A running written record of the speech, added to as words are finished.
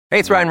Hey,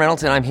 it's Ryan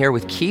Reynolds, and I'm here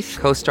with Keith,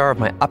 co-star of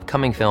my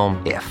upcoming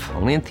film, If,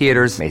 only in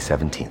theaters May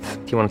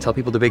 17th. Do you want to tell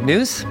people the big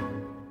news?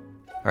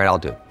 All right, I'll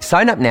do it.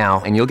 Sign up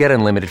now and you'll get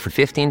unlimited for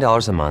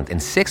 $15 a month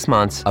and 6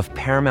 months of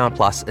Paramount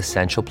Plus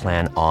Essential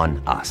Plan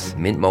on us.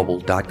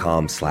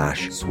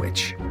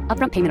 MintMobile.com/switch.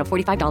 Upfront payment of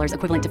 $45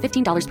 equivalent to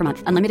 $15 per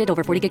month. Unlimited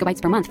over 40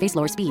 gigabytes per month. Face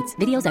lower speeds.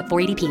 Videos at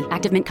 480p.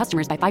 Active Mint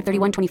customers by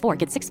 531.24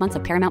 get 6 months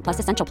of Paramount Plus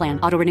Essential Plan.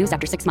 Auto renews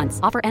after 6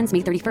 months. Offer ends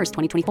May 31st,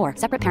 2024.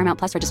 Separate Paramount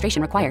Plus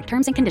registration required.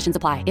 Terms and conditions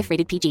apply if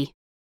rated PG.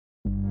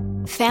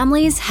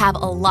 Families have a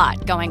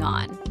lot going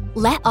on.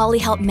 Let Ollie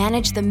help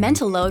manage the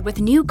mental load with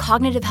new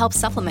cognitive help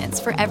supplements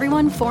for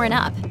everyone 4 and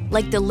up,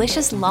 like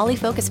delicious Lolly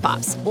Focus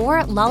Pops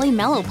or Lolly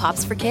Mellow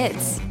Pops for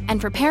kids.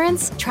 And for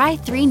parents, try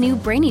 3 new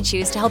Brainy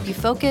Chews to help you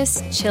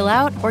focus, chill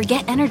out, or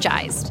get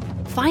energized.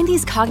 Find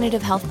these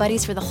cognitive health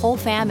buddies for the whole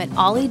fam at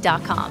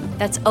ollie.com.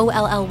 That's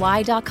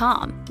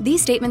OLLY.com.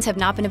 These statements have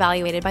not been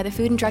evaluated by the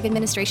Food and Drug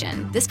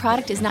Administration. This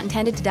product is not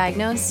intended to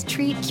diagnose,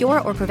 treat,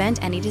 cure, or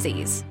prevent any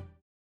disease.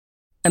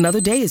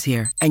 Another day is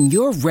here, and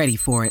you're ready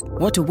for it.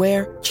 What to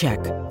wear? Check.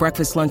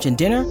 Breakfast, lunch, and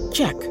dinner?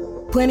 Check.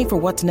 Planning for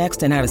what's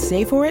next and how to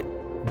save for it?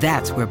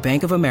 That's where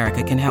Bank of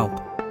America can help.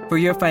 For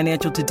your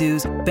financial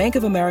to-dos, Bank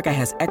of America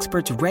has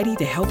experts ready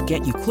to help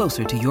get you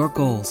closer to your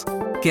goals.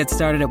 Get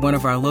started at one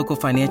of our local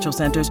financial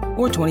centers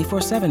or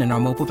 24/7 in our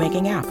mobile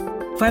banking app.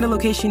 Find a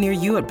location near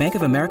you at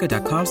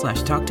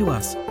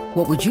bankofamerica.com/talktous.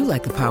 What would you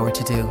like the power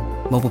to do?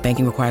 Mobile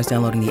banking requires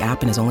downloading the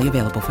app and is only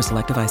available for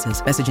select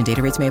devices. Message and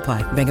data rates may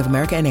apply. Bank of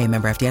America N.A.,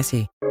 member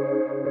FDIC.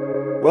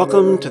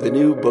 Welcome to the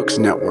New Books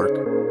Network.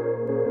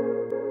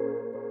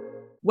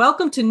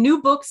 Welcome to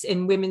New Books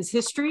in Women's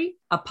History,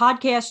 a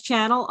podcast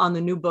channel on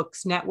the New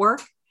Books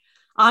Network.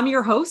 I'm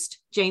your host,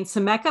 Jane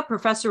Semeka,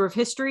 professor of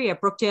history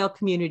at Brookdale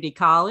Community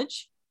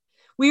College.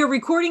 We are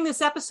recording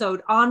this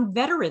episode on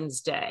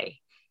Veterans Day,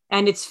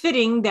 and it's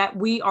fitting that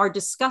we are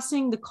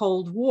discussing the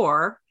Cold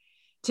War.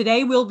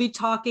 Today, we'll be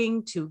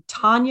talking to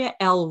Tanya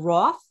L.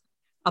 Roth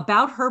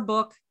about her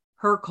book,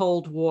 Her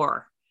Cold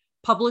War,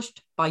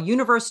 published by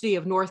University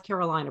of North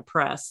Carolina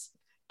Press.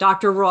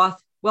 Dr.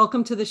 Roth,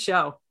 welcome to the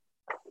show.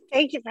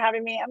 Thank you for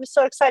having me. I'm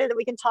so excited that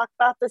we can talk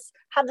about this,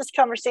 have this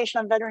conversation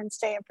on Veterans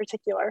Day in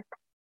particular.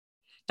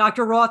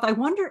 Dr. Roth, I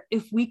wonder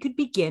if we could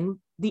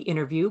begin the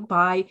interview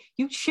by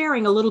you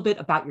sharing a little bit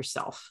about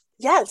yourself.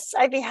 Yes,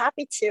 I'd be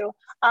happy to.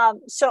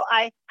 So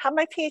I have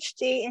my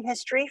PhD in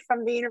history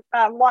from the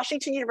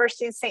Washington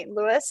University in St.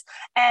 Louis,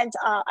 and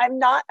I'm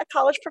not a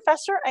college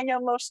professor. I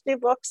know most new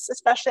books,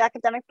 especially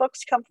academic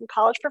books, come from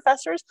college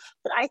professors,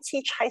 but I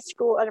teach high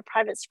school at a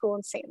private school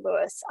in St.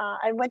 Louis.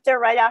 I went there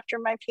right after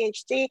my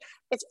PhD.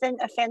 It's been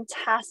a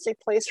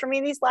fantastic place for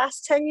me these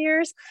last 10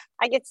 years.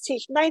 I get to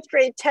teach 9th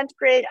grade, 10th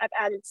grade. I've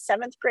added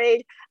 7th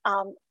grade,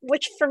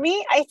 which for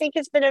me, I think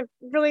has been a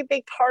really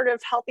big part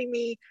of helping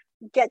me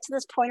get to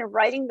this point of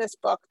writing this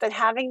book, that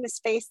having the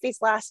space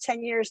these last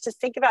 10 years to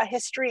think about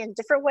history in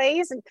different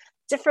ways and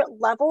different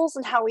levels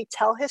and how we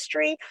tell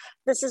history.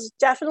 This is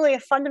definitely a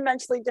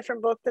fundamentally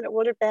different book than it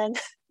would have been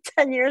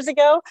 10 years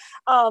ago.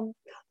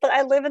 But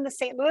I live in the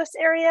St. Louis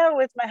area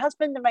with my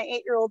husband and my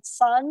 8-year-old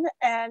son.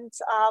 And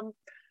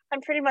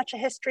I'm pretty much a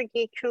history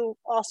geek who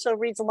also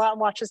reads a lot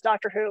and watches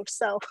Doctor Who.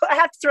 So I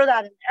have to throw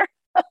that in there.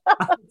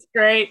 That's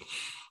great.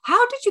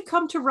 How did you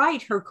come to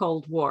write Her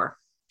Cold War?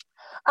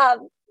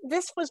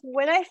 This was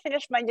when I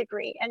finished my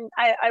degree, and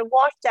I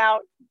walked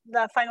out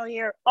the final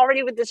year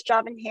already with this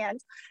job in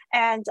hand.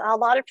 And a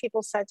lot of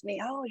people said to me,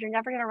 "Oh, you're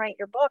never going to write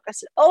your book." I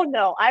said, "Oh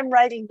no, I'm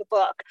writing the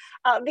book."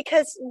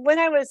 Because when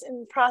I was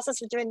in the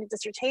process of doing the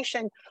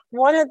dissertation,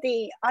 one of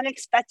the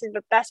unexpected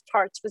but best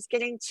parts was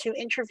getting to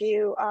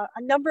interview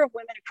a number of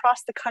women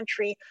across the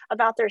country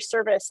about their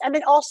service, and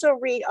then also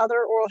read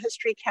other oral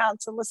history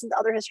accounts and listen to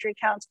other history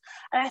accounts.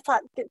 And I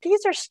thought,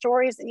 these are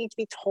stories that need to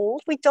be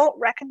told. We don't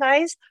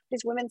recognize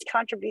these women's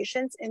contributions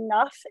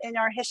enough in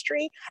our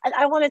history. And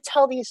I want to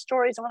tell these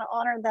stories. I want to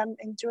honor them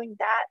in doing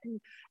that and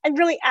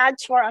really add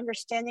to our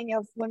understanding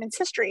of women's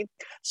history.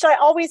 So I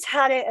always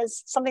had it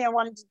as something I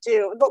wanted to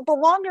do. The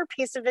longer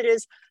piece of it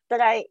is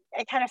that I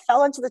kind of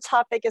fell into the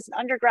topic as an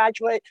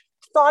undergraduate,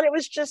 thought it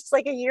was just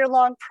like a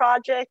year-long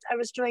project. I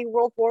was doing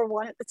World War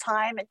I at the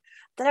time. And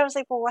then I was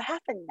like, well, what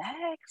happened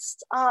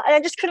next? And I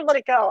just couldn't let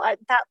it go.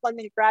 That led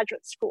me to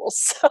graduate school.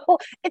 So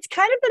it's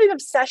kind of been an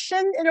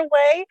obsession in a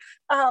way.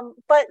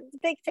 But the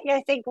big thing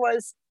I think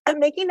was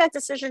making that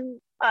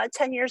decision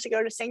 10 years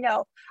ago to say,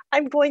 no,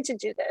 I'm going to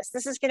do this.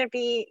 This is going to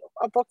be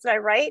a book that I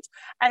write.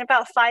 And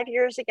about 5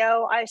 years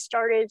ago, I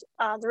started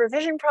the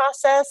revision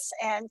process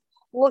and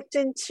looked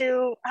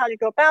into how to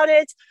go about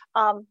it.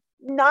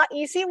 Not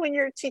easy when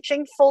you're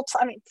teaching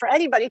full-time, I mean, for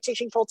anybody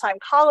teaching full-time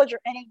college or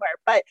anywhere,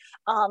 but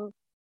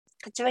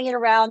doing it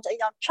around a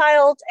young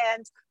child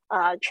and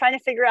trying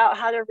to figure out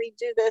how to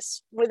redo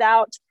this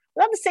without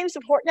the same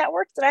support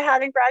network that I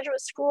had in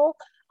graduate school.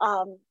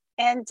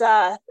 And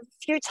a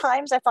few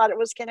times I thought it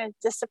was going to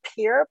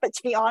disappear. But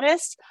to be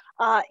honest,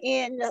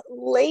 in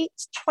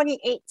late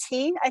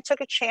 2018, I took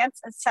a chance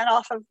and sent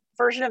off a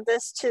version of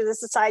this to the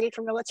Society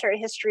for Military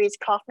History's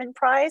Kaufman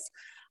Prize.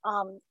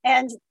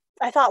 And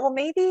I thought, well,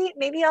 maybe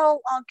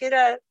I'll get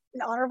an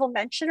honorable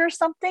mention or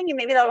something, and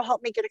maybe that'll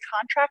help me get a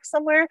contract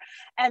somewhere.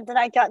 And then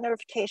I got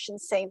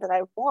notifications saying that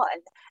I won,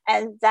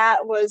 and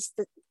that was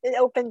it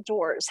opened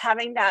doors.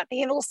 Having that,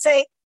 being able to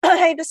say,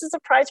 hey, this is a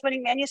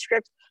prize-winning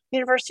manuscript.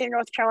 University of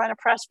North Carolina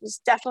Press was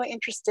definitely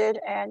interested,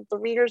 and the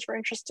readers were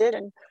interested,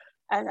 and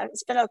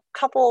it's been a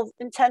couple of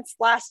intense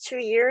last 2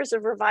 years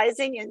of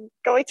revising and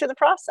going through the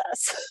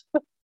process.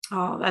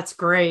 Oh, that's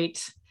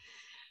great.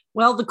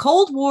 Well, the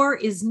Cold War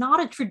is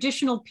not a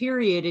traditional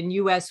period in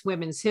U.S.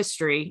 women's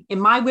history. In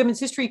my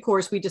women's history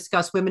course, we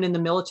discuss women in the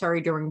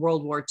military during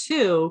World War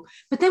II,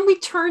 but then we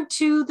turn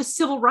to the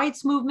civil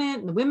rights movement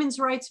and the women's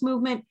rights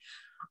movement.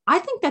 I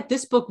think that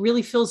this book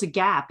really fills a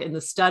gap in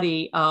the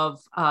study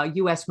of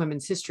U.S.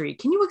 women's history.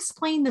 Can you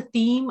explain the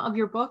theme of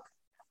your book?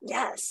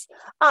 Yes.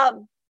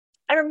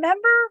 I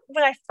remember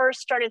when I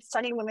first started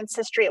studying women's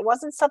history, it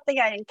wasn't something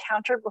I'd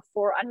encountered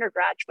before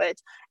undergraduate.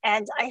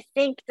 And I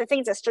think the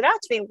things that stood out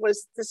to me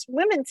was this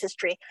women's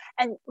history.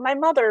 And my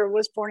mother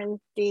was born in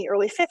the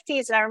early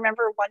 50s. And I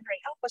remember wondering,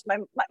 oh, was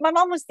my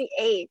mom was the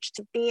age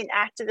to be an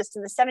activist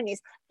in the 70s,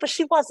 but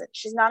she wasn't.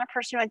 She's not a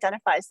person who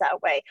identifies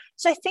that way.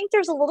 So I think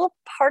there's a little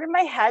part of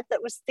my head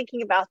that was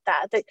thinking about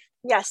that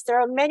yes, there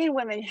are many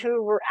women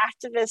who were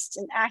activists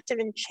and active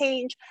in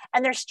change,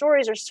 and their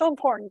stories are so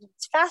important.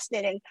 It's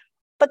fascinating.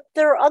 But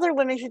there are other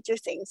women who do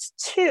things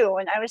too.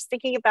 And I was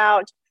thinking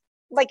about,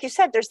 like you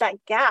said, there's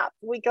that gap.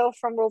 We go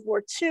from World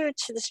War II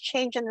to this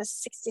change in the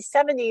 60s,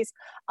 70s.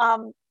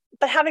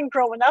 But having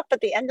grown up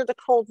at the end of the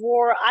Cold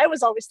War, I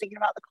was always thinking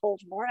about the Cold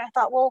War. And I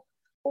thought, well,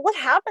 what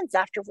happens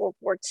after World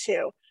War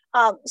II?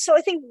 So I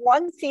think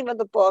one theme of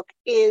the book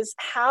is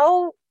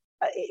how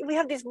we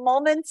have these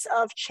moments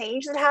of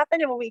change that happen.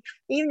 And when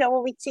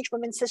we teach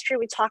women's history,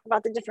 we talk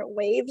about the different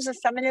waves of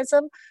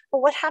feminism,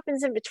 but what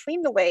happens in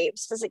between the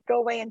waves? Does it go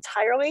away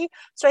entirely?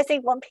 So I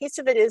think one piece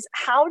of it is,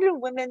 how do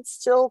women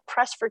still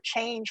press for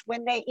change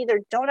when they either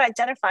don't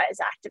identify as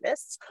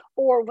activists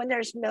or when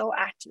there's no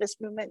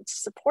activist movement to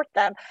support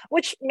them,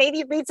 which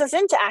maybe leads us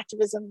into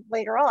activism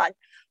later on.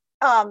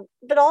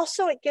 But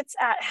also it gets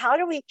at, how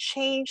do we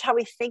change how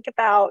we think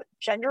about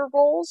gender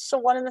roles? So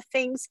one of the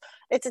things,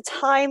 it's a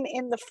time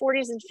in the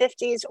 40s and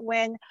 50s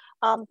when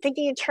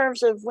thinking in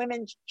terms of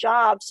women's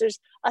jobs,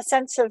 there's a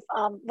sense of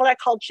what I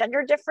call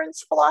gender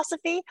difference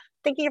philosophy,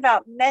 thinking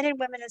about men and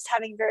women as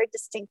having very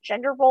distinct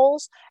gender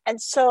roles.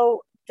 And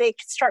so they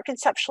start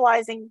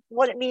conceptualizing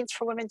what it means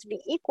for women to be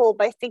equal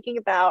by thinking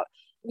about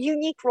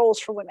unique roles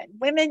for women.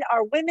 Women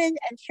are women,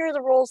 and here are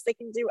the roles they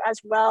can do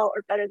as well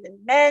or better than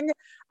men.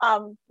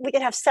 We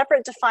can have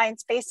separate defined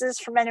spaces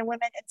for men and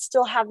women and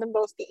still have them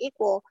both be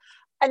equal.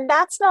 And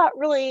that's not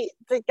really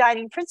the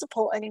guiding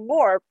principle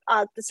anymore.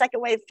 The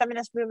second wave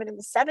feminist movement in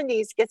the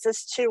 70s gets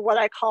us to what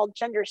I call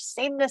gender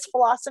sameness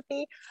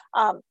philosophy,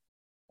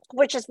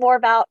 which is more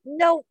about,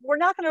 no, we're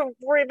not going to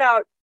worry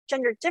about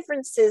gender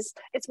differences.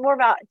 It's more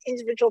about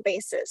individual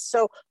basis.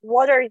 So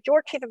what are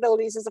your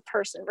capabilities as a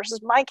person versus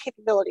my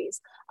capabilities?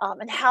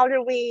 And how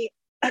do we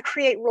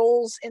create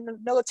roles in the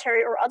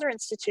military or other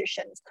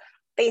institutions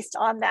based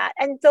on that?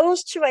 And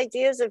those two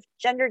ideas of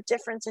gender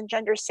difference and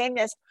gender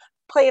sameness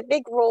play a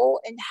big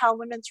role in how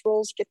women's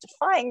roles get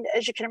defined,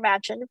 as you can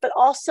imagine, but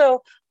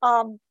also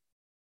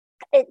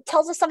it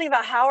tells us something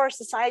about how our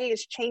society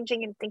is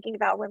changing and thinking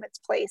about women's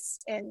place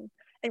in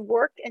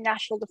work, in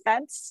national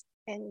defense,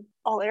 in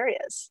all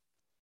areas.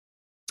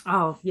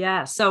 Oh,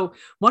 yeah. So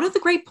one of the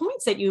great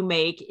points that you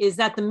make is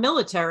that the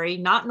military,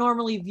 not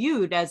normally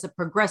viewed as a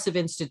progressive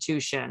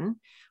institution,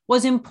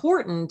 was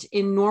important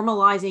in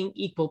normalizing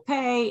equal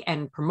pay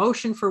and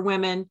promotion for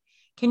women.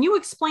 Can you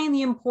explain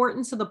the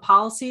importance of the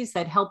policies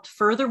that helped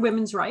further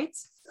women's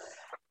rights?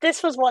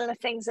 This was one of the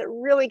things that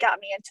really got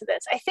me into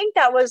this. I think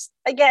that was,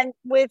 again,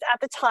 with, at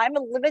the time,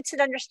 a limited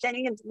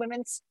understanding of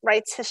women's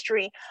rights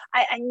history.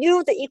 I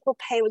knew that equal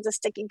pay was a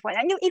sticking point.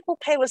 I knew equal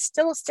pay was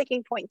still a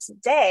sticking point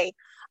today.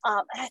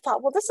 And I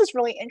thought, well, this is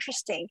really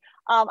interesting.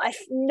 I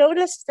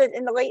noticed that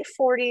in the late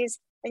 40s,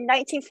 in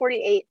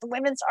 1948, the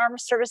Women's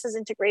Armed Services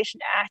Integration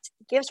Act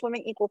gives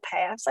women equal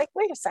pay. I was like,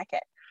 wait a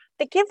second.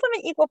 They give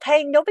women equal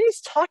pay.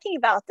 Nobody's talking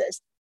about this.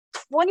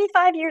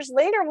 25 years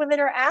later, women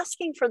are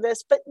asking for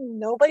this, but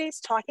nobody's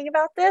talking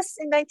about this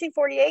in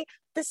 1948.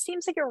 This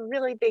seems like a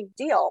really big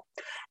deal.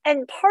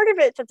 And part of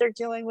it that they're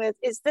dealing with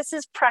is this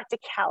is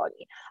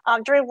practicality.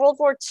 During World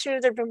War II,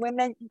 there have been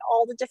women in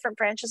all the different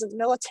branches of the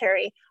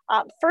military.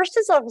 First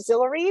is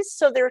auxiliaries,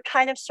 so they're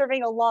kind of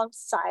serving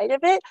alongside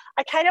of it.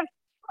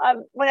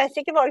 When I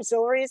think of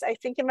auxiliaries, I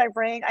think in my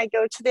brain, I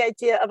go to the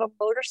idea of a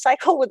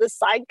motorcycle with a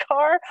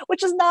sidecar,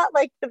 which is not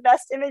like the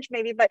best image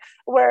maybe, but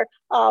where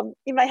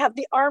you might have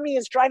the army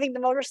is driving the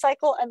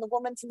motorcycle and the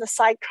woman's in the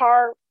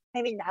sidecar,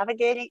 maybe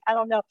navigating, I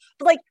don't know,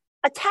 but like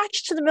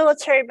attached to the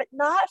military, but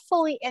not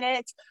fully in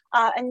it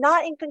and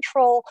not in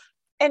control.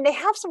 And they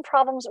have some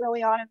problems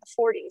early on in the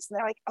 40s. And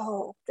they're like,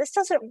 oh, this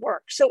doesn't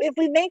work. So if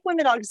we make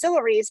women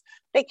auxiliaries,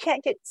 they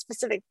can't get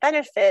specific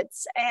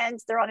benefits and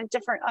they're on a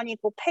different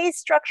unequal pay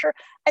structure.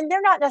 And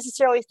they're not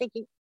necessarily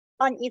thinking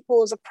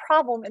unequal is a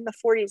problem in the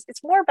 40s.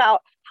 It's more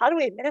about how do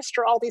we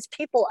administer all these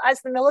people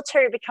as the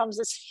military becomes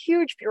this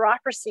huge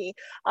bureaucracy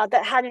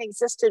that hadn't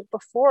existed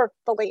before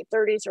the late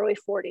 30s, early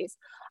 40s.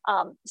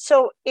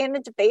 So in the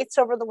debates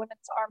over the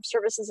Women's Armed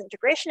Services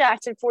Integration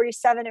Act in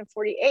 47 and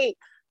 48,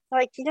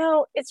 like,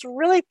 it's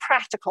really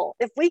practical.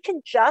 If we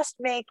can just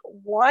make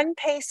one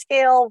pay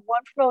scale,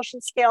 one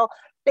promotion scale,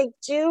 they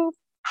do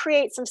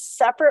create some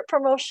separate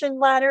promotion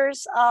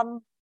ladders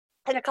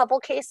in a couple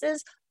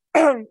cases.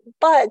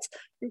 But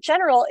in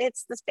general,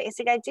 it's this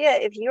basic idea.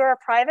 If you are a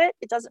private,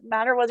 it doesn't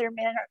matter whether you're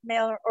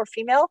male or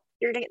female,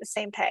 you're going to get the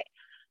same pay.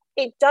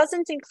 It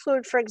doesn't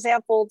include, for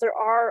example, there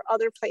are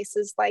other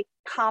places like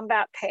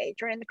combat pay.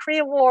 During the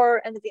Korean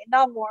War and the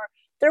Vietnam War,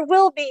 there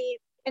will be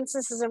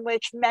instances in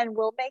which men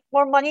will make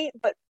more money,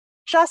 but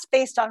just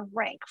based on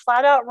rank,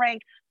 flat out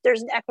rank,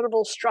 there's an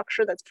equitable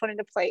structure that's put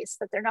into place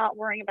that they're not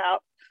worrying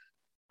about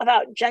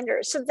gender.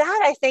 So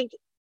that, I think,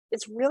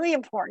 is really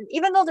important,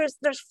 even though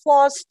there's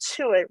flaws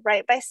to it,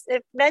 right?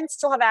 If men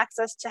still have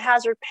access to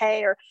hazard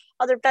pay or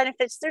other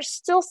benefits, there's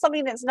still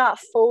something that's not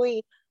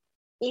fully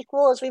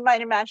equal as we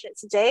might imagine it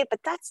today, but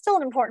that's still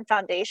an important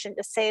foundation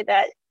to say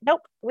that,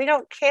 nope, we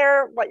don't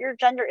care what your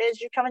gender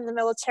is. You come in the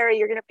military,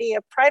 you're going to be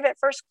a private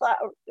first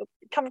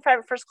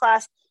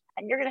class,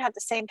 and you're going to have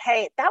the same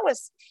pay. That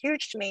was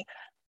huge to me.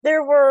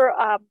 There were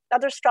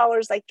other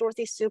scholars like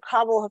Dorothy Sue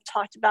Cobble have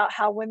talked about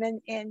how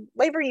women in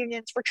labor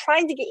unions were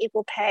trying to get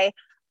equal pay,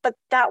 but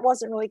that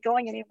wasn't really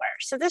going anywhere.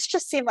 So this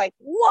just seemed like,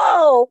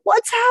 whoa,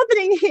 what's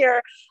happening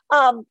here?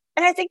 And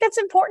I think that's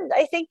important.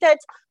 I think that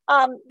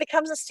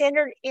becomes a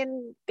standard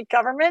in the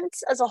government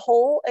as a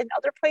whole and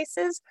other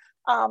places.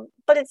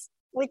 But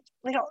we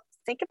don't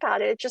think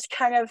about it. It just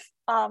kind of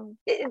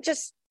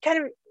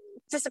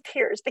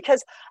disappears,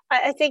 because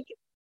I think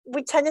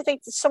we tend to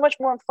think that so much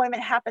more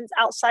employment happens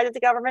outside of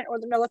the government or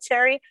the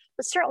military,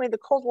 but certainly the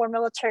Cold War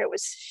military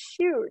was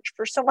huge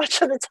for so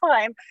much of the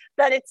time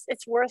that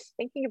it's worth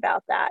thinking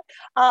about that.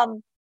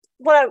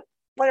 What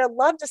I'd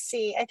love to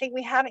see, I think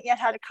we haven't yet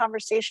had a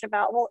conversation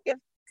about, well, if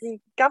the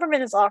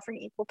government is offering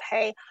equal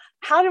pay,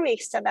 how do we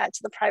extend that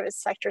to the private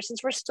sector?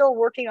 Since we're still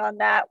working on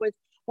that with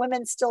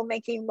women still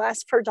making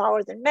less per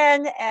dollar than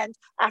men, and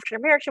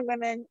African-American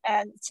women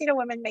and Latino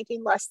women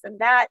making less than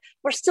that,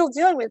 we're still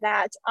dealing with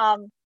that.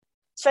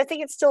 So I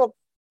think it's still a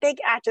big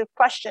active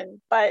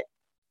question, but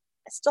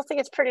I still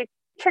think it's pretty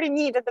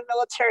neat that the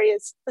military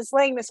is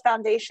laying this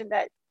foundation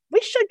that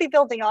we should be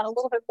building on a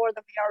little bit more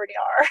than we already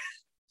are.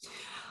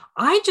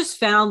 I just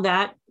found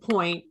that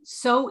point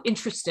so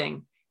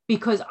interesting,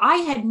 because I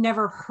had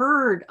never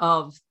heard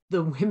of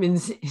the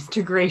Women's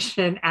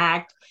Integration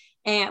Act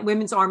and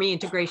Women's Army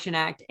Integration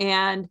Act,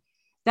 and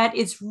that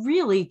it's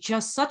really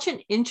just such an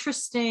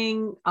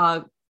interesting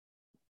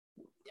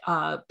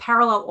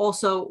parallel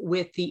also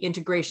with the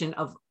integration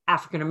of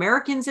African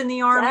Americans in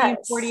the Army in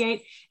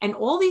 48, and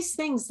all these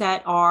things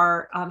that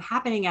are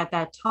happening at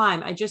that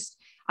time.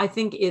 I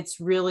think it's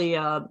really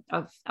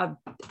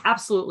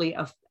absolutely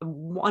a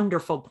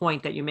wonderful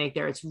point that you make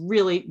there. It's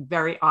really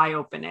very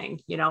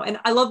eye-opening, and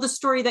I love the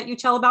story that you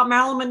tell about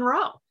Marilyn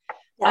Monroe.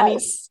 Yes. I mean,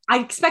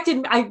 I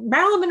expected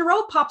Marilyn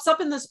Monroe pops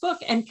up in this book.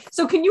 And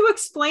so can you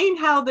explain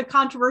how the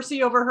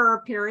controversy over her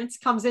appearance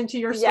comes into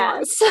your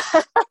story? Yes.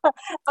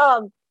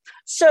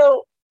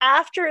 So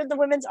after the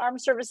Women's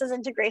Armed Services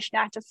Integration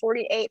Act of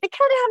 48, they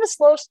kind of have a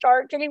slow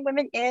start getting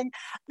women in.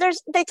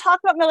 They talk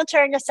about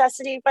military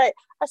necessity, but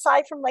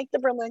aside from like the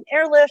Berlin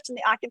airlift and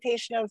the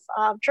occupation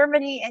of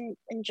Germany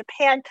and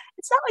Japan,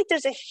 it's not like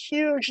there's a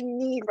huge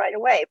need right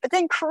away. But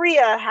then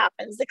Korea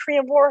happens, the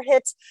Korean War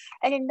hits,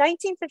 and in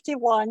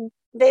 1951,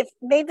 they've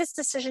made this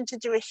decision to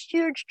do a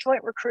huge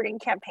joint recruiting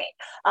campaign,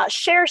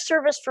 share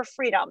service for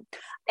freedom.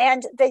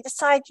 And they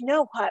decide, you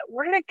know what,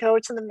 we're going to go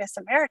to the Miss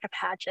America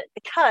pageant,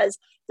 because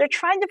they're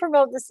trying to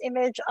promote this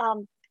image.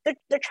 They're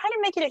trying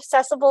to make it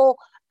accessible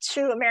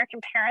to American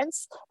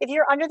parents. If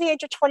you're under the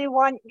age of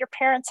 21, your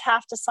parents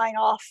have to sign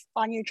off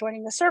on you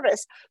joining the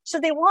service. So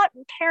they want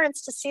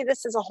parents to see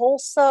this as a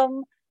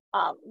wholesome,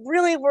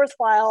 really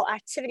worthwhile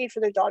activity for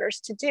their daughters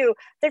to do.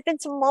 There have been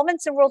some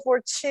moments in World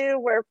War II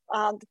where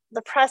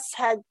the press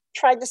had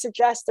tried to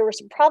suggest there were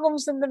some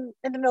problems in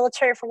the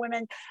military for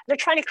women. They're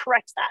trying to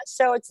correct that.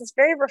 So it's this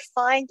very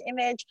refined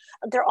image.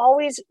 They're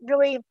always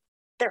really,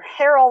 their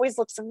hair always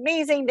looks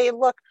amazing. They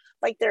look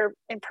like they're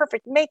in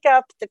perfect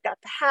makeup. They've got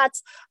the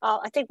hats.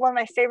 I think one of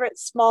my favorite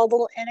small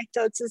little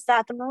anecdotes is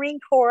that the Marine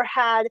Corps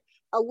had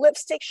a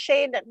lipstick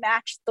shade that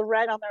matched the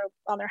red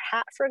on their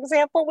hat, for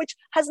example, which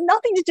has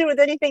nothing to do with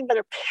anything but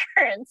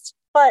appearance.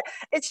 But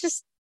it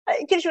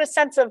gives you a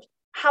sense of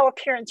how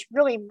appearance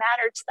really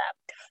mattered to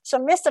them. So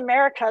Miss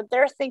America,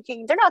 they're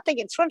not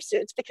thinking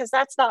swimsuits, because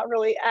that's not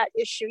really at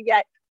issue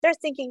yet. They're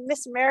thinking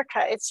Miss America,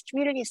 it's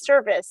community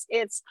service,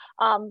 it's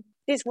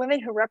these women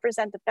who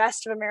represent the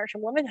best of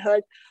American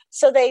womanhood.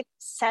 So they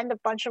send a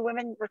bunch of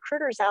women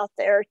recruiters out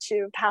there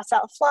to pass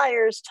out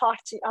flyers, talk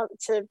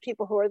to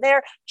people who are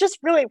there, just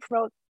really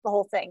promote the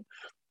whole thing.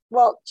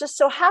 Well, just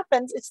so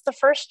happens it's the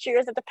first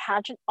year that the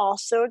pageant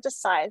also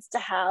decides to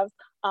have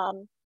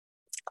not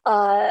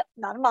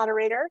a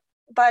moderator,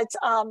 but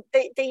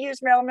they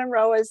use Marilyn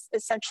Monroe as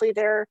essentially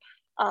their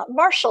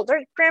marshal,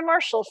 their grand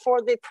marshal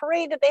for the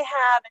parade that they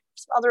have and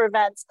some other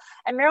events.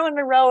 And Marilyn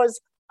Monroe is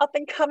up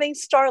and coming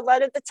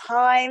starlet at the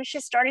time.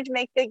 She's starting to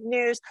make big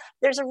news.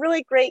 There's a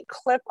really great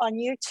clip on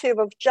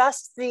YouTube of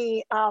just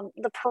the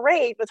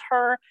parade with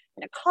her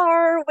in a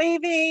car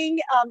waving.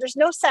 There's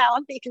no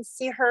sound, but you can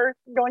see her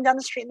going down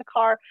the street in the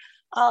car.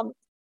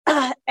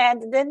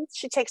 And then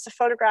she takes a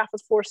photograph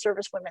with 4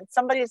 service women.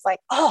 Somebody's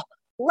like, oh,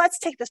 let's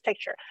take this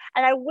picture.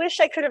 And I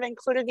wish I could have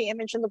included the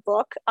image in the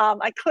book.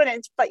 I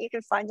couldn't, but you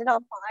can find it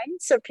online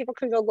so people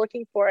can go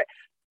looking for it.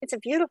 It's a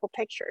beautiful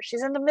picture.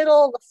 She's in the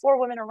middle. The 4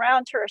 women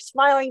around her are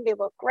smiling. They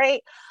look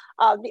great.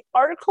 The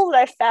article that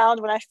I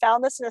found when I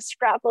found this in a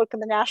scrapbook in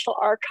the National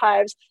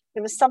Archives,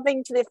 it was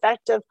something to the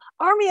effect of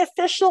Army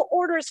official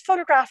orders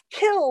photograph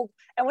killed.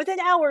 And within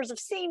hours of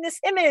seeing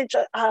this image,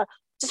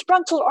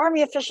 disgruntled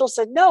Army official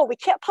said, no, we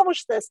can't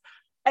publish this.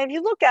 And if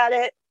you look at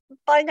it,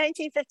 by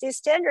 1950s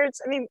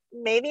standards, I mean,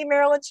 maybe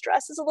Marilyn's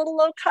dress is a little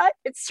low cut.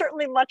 It's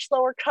certainly much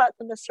lower cut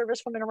than the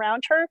servicewomen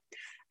around her.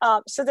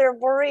 So they're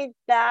worried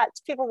that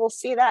people will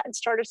see that and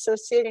start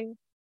associating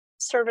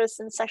service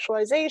and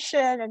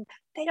sexualization, and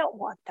they don't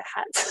want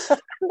that.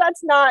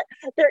 That's not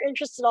their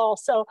interest at all.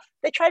 So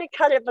they try to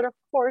cut it, but of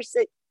course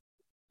it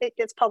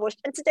gets published.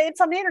 And today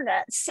it's on the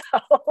internet, so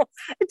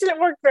it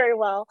didn't work very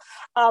well.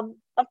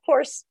 Of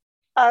course,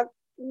 about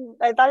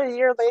a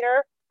year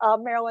later,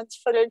 Marilyn's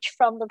footage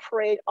from the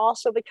parade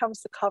also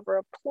becomes the cover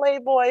of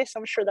Playboy, so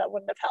I'm sure that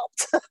wouldn't have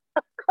helped.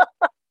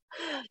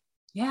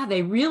 Yeah,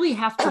 they really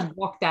have to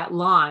walk that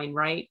line,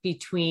 right,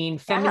 between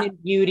feminine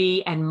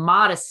beauty and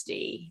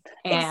modesty.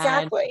 And,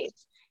 exactly.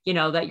 You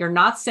know, that you're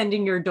not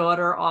sending your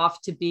daughter off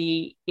to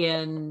be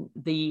in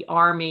the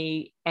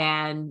army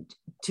and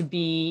to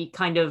be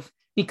kind of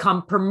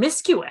become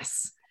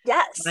promiscuous.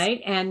 Yes.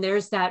 Right. And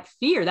there's that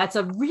fear. That's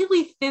a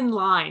really thin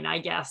line, I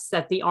guess,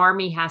 that the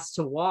army has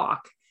to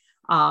walk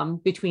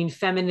between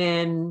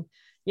feminine,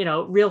 you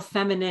know, real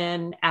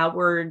feminine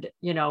outward,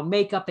 you know,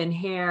 makeup and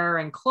hair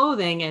and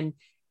clothing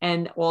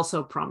and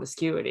also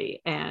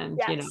promiscuity. And,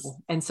 yes. You know,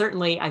 and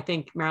certainly I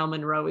think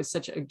Marilyn Monroe is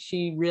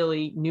she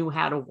really knew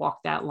how to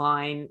walk that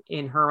line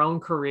in her own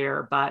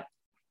career, but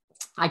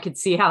I could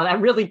see how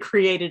that really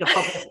created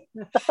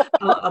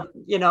a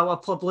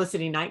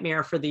publicity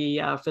nightmare for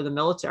the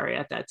military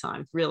at that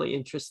time. Really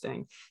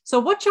interesting. So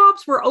what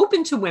jobs were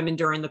open to women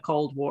during the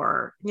Cold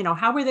War? You know,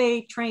 how were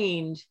they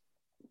trained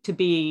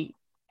to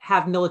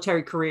have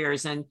military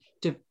careers and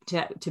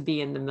to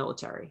be in the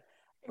military?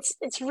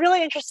 It's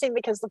really interesting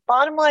because the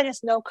bottom line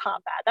is no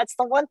combat. That's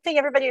the one thing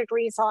everybody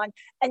agrees on.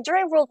 And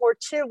during World War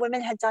II,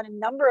 women had done a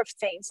number of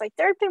things. Like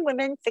there had been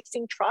women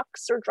fixing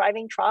trucks or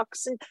driving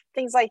trucks and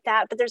things like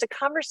that. But there's a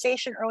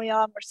conversation early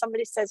on where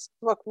somebody says,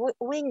 look,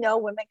 we know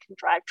women can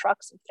drive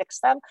trucks and fix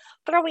them,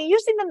 but are we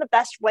using them the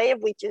best way if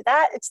we do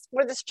that? It's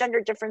where this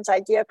gender difference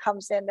idea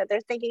comes in, that they're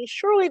thinking,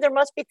 surely there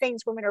must be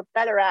things women are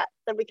better at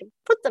that we can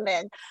put them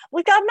in.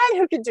 We've got men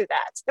who can do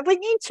that. If we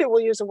need to, we'll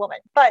use a woman.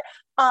 But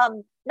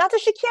not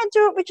that she can't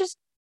do it, we just,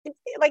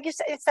 like you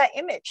said, it's that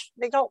image.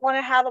 They don't want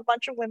to have a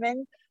bunch of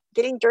women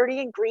getting dirty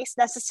and grease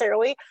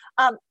necessarily.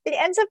 It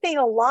ends up being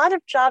a lot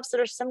of jobs that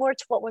are similar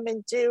to what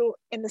women do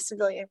in the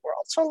civilian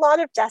world. So a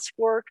lot of desk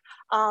work,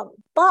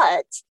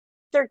 but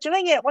they're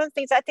doing it. One of the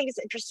things I think is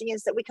interesting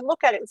is that we can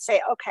look at it and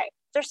say, okay,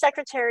 they're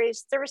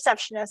secretaries, they're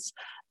receptionists.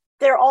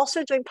 They're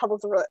also doing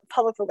public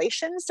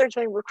relations. They're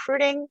doing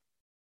recruiting.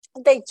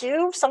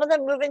 Some of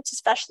them move into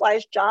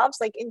specialized jobs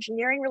like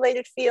engineering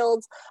related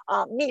fields,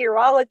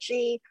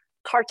 meteorology,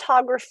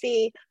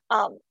 cartography.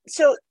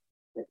 So,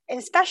 and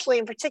especially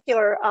in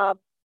particular,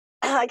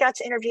 I got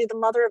to interview the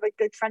mother of a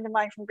good friend of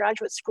mine from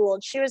graduate school,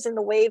 and she was in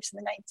the waves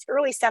in the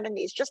early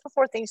 70s, just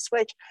before things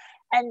switched.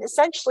 And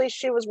essentially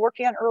she was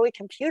working on early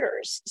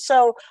computers.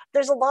 So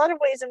there's a lot of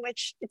ways in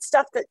which it's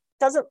stuff that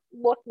doesn't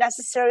look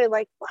necessarily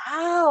like,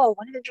 wow,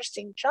 what an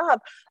interesting job,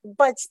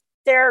 but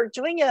they're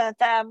doing it at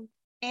them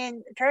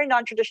in very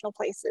non-traditional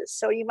places.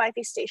 So you might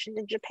be stationed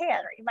in Japan,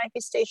 or you might be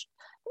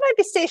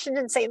stationed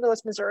in St. Louis,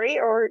 Missouri,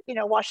 or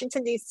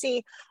Washington,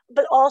 D.C.,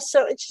 but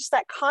also it's just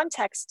that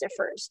context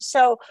differs.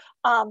 So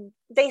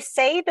they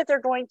say that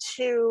they're going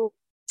to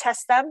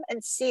test them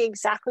and see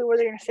exactly where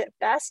they're going to fit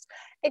best.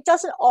 It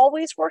doesn't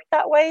always work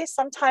that way.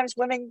 Sometimes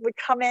women would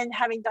come in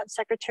having done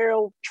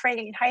secretarial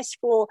training in high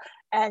school.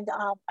 And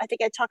I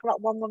think I talked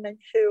about one woman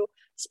who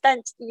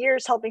spent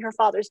years helping her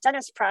father's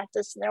dentist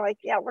practice. And they're like,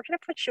 yeah, we're going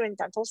to put you in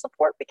dental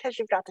support because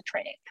you've got the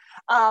training.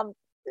 And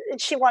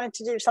she wanted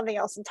to do something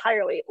else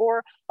entirely.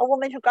 Or a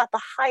woman who got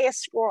the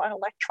highest score on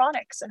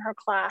electronics in her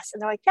class.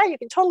 And they're like, yeah, you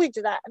can totally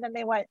do that. And then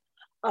they went,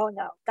 oh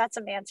no, that's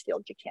a man's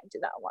field. You can't do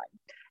that one.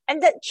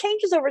 And that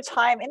changes over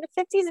time. In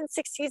the 50s and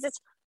 60s, it's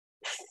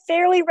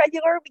fairly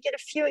regular. We get a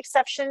few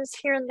exceptions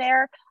here and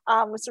there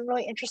with some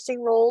really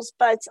interesting roles,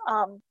 but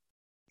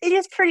it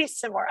is pretty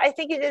similar. I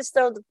think it is,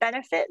 though, the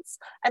benefits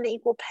and the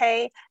equal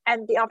pay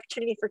and the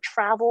opportunity for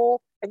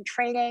travel and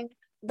training.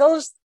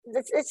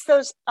 It's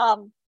those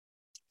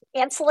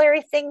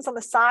ancillary things on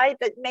the side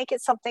that make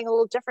it something a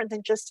little different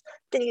than just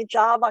getting a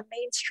job on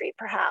Main Street,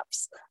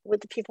 perhaps,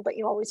 with the people that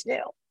you always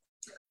knew.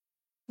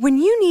 When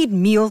you need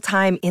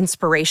mealtime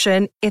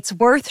inspiration, it's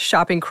worth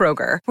shopping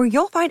Kroger, where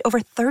you'll find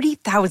over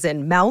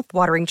 30,000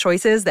 mouth-watering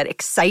choices that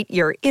excite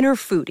your inner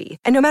foodie.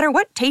 And no matter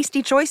what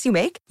tasty choice you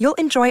make, you'll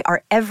enjoy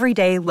our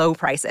everyday low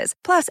prices,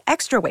 plus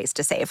extra ways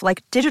to save,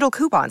 like digital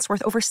coupons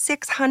worth over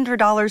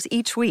 $600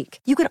 each week.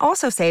 You can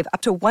also save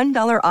up to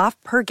 $1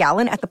 off per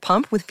gallon at the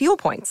pump with fuel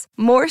points.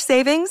 More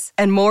savings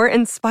and more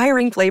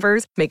inspiring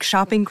flavors make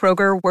shopping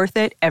Kroger worth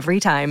it every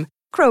time.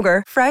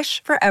 Kroger,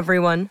 fresh for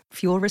everyone.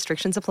 Fuel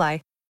restrictions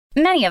apply.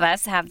 Many of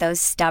us have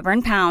those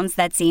stubborn pounds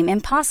that seem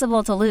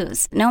impossible to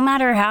lose, no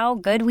matter how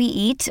good we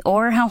eat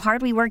or how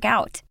hard we work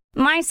out.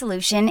 My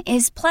solution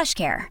is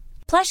PlushCare.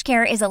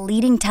 PlushCare is a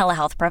leading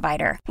telehealth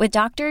provider with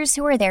doctors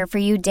who are there for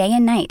you day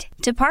and night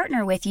to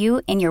partner with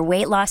you in your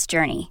weight loss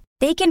journey.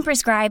 They can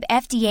prescribe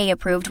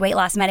FDA-approved weight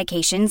loss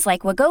medications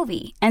like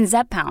Wegovy and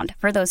Zepbound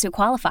for those who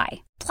qualify.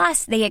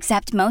 Plus, they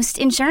accept most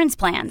insurance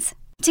plans.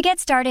 To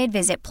get started,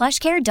 visit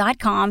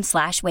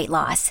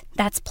plushcare.com/weightloss.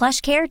 That's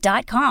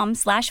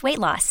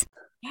plushcare.com/weightloss.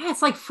 Yeah,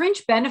 it's like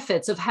fringe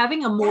benefits of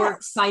having a more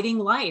exciting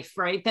life,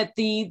 right? That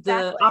the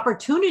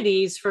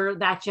opportunities for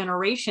that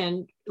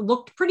generation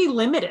looked pretty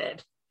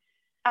limited.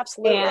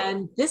 Absolutely.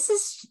 And this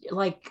is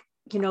like,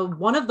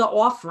 one of the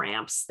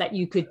off-ramps that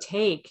you could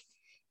take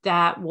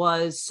that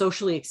was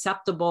socially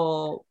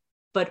acceptable,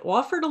 but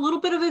offered a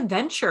little bit of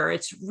adventure.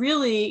 It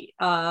really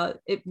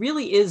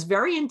is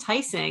very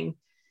enticing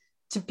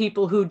to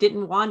people who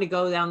didn't want to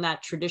go down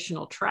that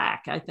traditional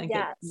track. I think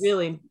it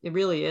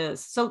really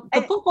is. So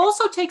the book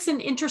also takes an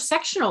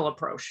intersectional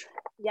approach.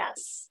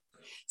 Yes.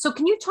 So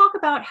can you talk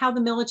about how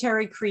the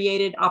military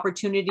created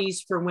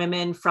opportunities for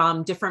women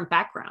from different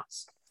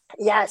backgrounds?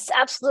 Yes,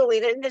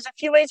 absolutely. There's a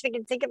few ways we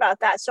can think about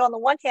that. So on the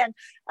one hand,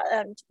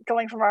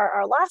 going from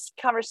our last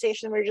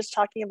conversation, we were just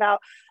talking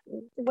about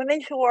women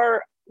who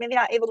are maybe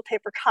not able to pay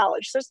for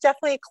college. So there's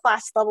definitely a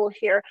class level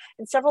here.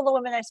 And several of the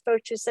women I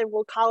spoke to said,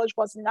 well, college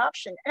wasn't an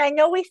option. And I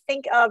know we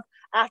think of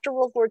after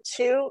World War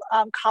II,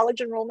 college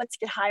enrollments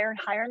get higher and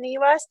higher in the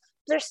US.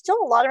 There's still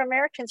a lot of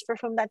Americans for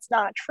whom that's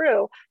not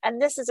true. And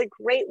this is a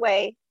great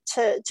way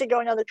to go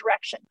another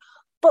direction.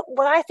 But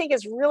what I think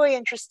is really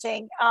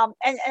interesting,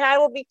 and I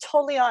will be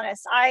totally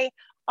honest,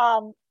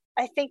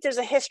 I think there's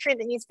a history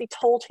that needs to be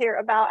told here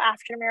about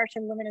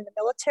African-American women in the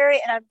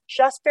military, and I'm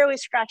just barely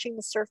scratching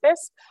the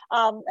surface.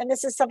 And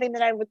this is something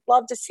that I would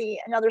love to see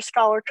another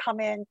scholar come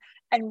in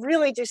and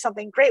really do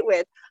something great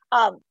with.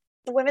 The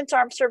Women's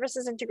Armed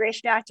Services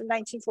Integration Act of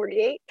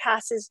 1948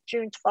 passes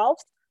June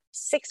 12th.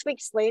 6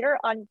 weeks later,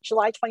 on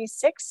July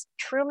 26th,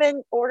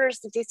 Truman orders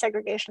the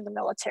desegregation of the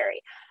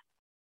military.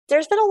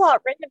 There's been a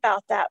lot written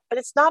about that, but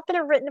it's not been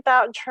written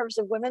about in terms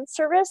of women's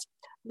service.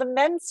 The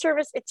men's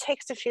service, it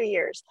takes a few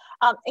years.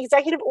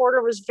 Executive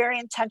order was very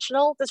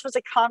intentional. This was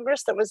a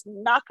Congress that was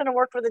not going to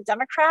work with a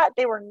Democrat.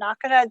 They were not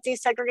going to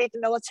desegregate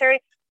the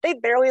military. They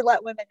barely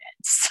let women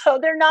in. So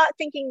they're not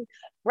thinking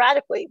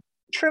radically.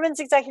 Truman's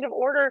executive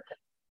order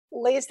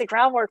lays the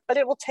groundwork, but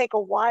it will take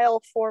a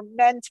while for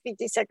men to be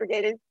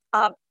desegregated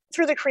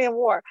through the Korean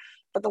War.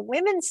 But the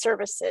women's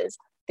services,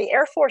 the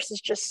Air Force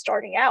is just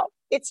starting out.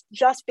 It's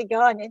just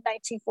begun in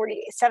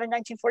 1947,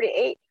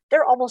 1948.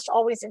 They're almost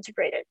always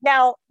integrated.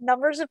 Now,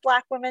 numbers of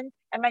Black women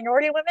and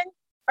minority women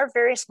are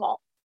very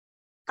small.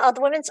 The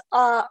Women's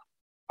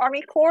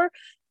Army Corps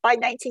by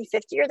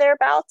 1950 or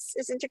thereabouts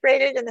is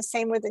integrated, and the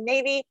same with the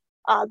Navy.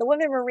 The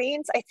Women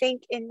Marines, I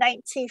think in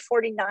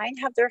 1949,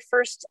 have their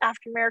first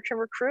African-American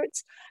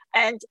recruits,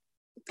 and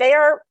they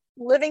are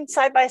living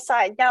side by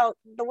side. Now,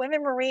 the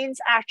Women Marines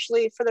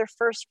actually, for their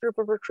first group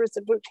of recruits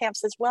at boot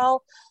camps as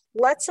well,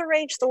 let's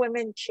arrange the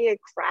women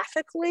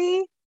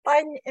geographically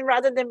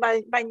rather than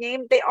by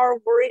name. They are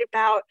worried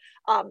about,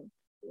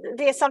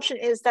 the assumption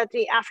is that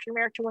the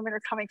African-American women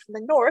are coming from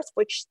the North,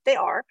 which they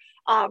are.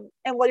 And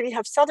what if you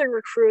have Southern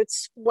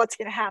recruits, what's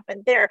going to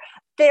happen there?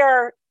 They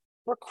are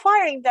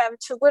requiring them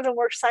to live and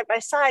work side by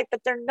side,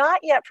 but they're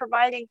not yet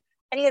providing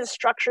any of the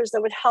structures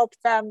that would help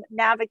them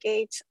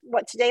navigate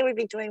what today we'd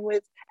be doing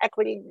with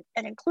equity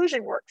and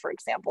inclusion work, for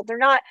example. They're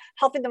not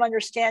helping them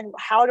understand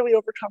how do we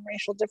overcome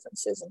racial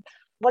differences and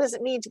what does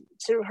it mean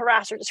to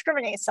harass or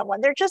discriminate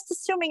someone. They're just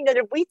assuming that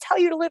if we tell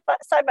you to live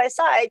side by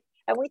side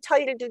and we tell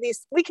you to do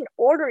these, we can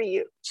order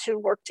you to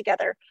work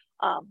together,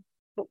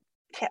 but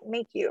can't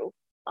make you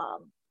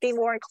be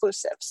more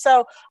inclusive.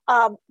 So,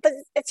 but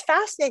it's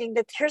fascinating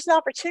that here's an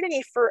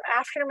opportunity for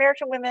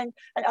African-American women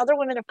and other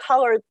women of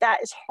color that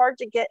is hard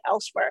to get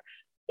elsewhere.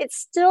 It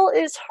still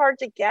is hard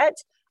to get.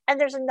 And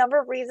there's a number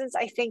of reasons,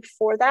 I think,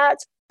 for that.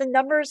 The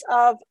numbers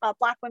of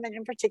Black women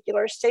in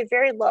particular stay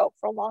very low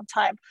for a long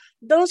time.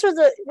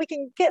 We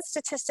can get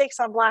statistics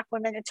on Black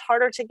women. It's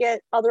harder to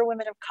get other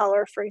women of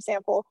color, for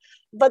example,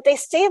 but they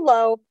stay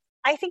low.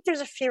 I think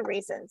there's a few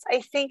reasons.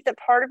 I think that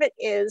part of it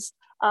is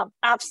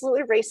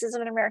absolutely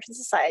racism in American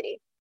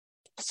society.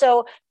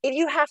 So if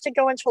you have to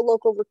go into a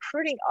local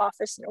recruiting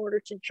office in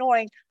order to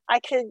join,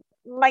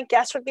 my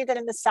guess would be that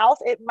in the South,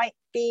 it might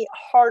be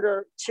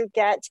harder to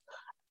get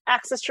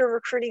access to a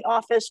recruiting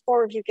office,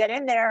 or if you get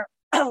in there,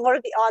 what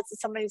are the odds that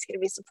somebody's going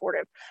to be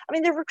supportive? I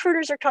mean, the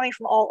recruiters are coming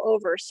from all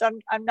over, so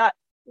I'm not.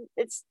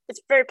 It's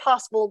very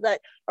possible that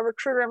a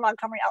recruiter in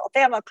Montgomery,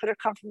 Alabama, could have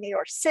come from New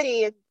York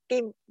City and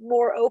be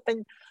more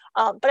open.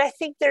 But I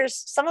think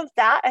there's some of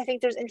that. I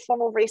think there's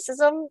informal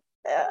racism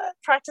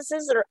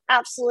practices that are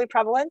absolutely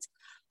prevalent.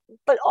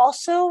 But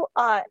also,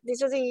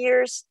 these are the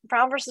years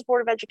Brown versus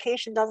Board of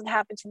Education doesn't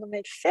happen until the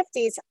mid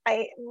 50s.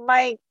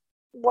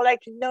 What I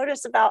can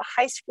notice about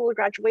high school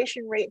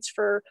graduation rates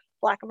for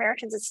Black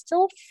Americans is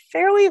still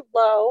fairly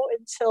low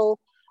until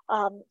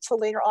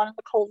later on in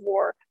the Cold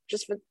War,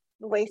 just with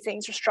the way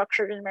things are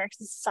structured in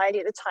American society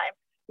at the time.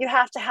 You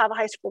have to have a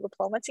high school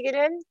diploma to get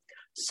in.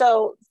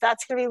 So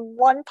that's going to be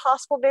one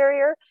possible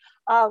barrier.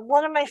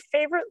 One of my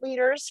favorite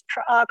leaders,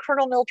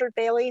 Colonel Mildred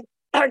Bailey,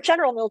 or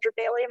General Mildred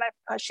Bailey,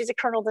 she's a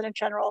colonel then a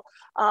general.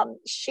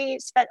 She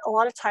spent a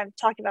lot of time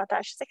talking about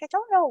that. She's like, I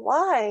don't know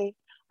why.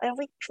 And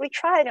we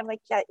tried. I'm like,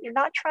 yeah, you're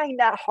not trying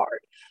that hard.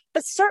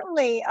 But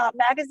certainly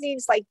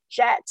magazines like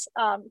Jet,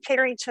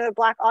 catering to a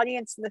Black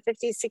audience in the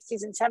 50s,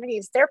 60s, and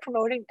 70s, they're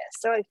promoting this.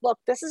 They're like, look,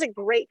 this is a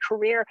great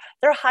career.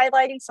 They're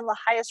highlighting some of the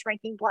highest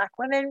ranking Black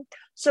women.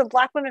 So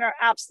Black women are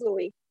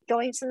absolutely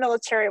going to the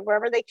military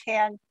wherever they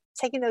can,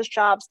 taking those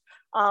jobs.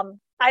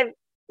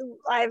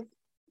 I've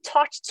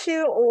talked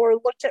to or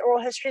looked at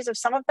oral histories of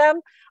some of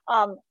them.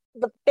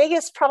 The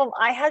biggest problem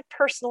I had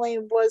personally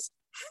was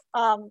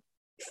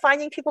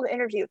finding people to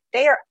interview.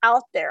 They are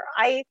out there.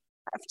 I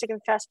have to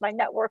confess, my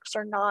networks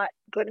are not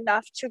good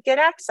enough to get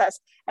access.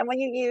 And when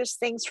you use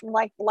things from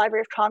like the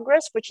Library of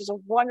Congress, which is a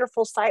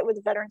wonderful site with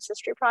the Veterans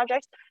History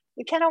Project,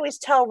 you can't always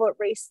tell what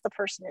race the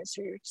person is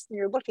who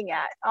you're looking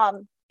at,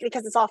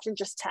 because it's often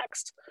just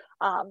text.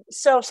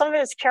 So some of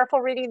it is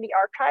careful reading the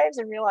archives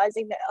and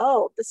realizing that,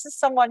 oh, this is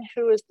someone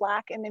who is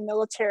Black in the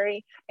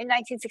military in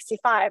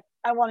 1965.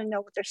 I want to know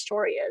what their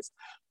story is.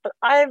 But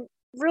I'm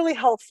really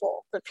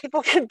hopeful that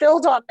people can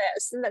build on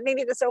this, and that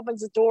maybe this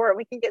opens a door and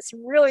we can get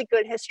some really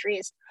good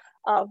histories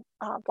of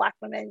Black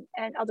women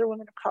and other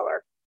women of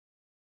color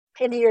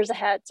in the years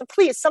ahead. So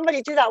please,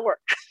 somebody do that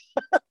work.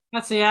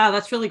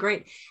 That's really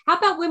great. How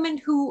about women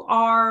who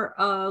are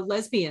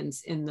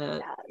lesbians in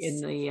the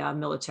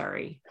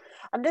military?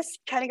 And this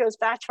kind of goes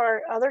back to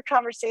our other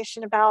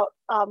conversation about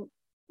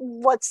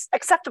what's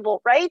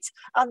acceptable, right?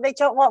 They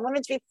don't want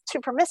women to be too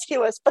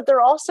promiscuous, but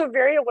they're also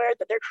very aware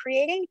that they're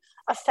creating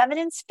a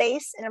feminine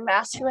space in a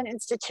masculine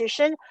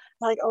institution.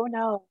 Like, oh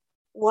no,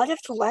 what if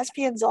the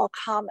lesbians all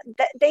come?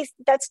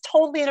 That's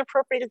totally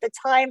inappropriate at the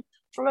time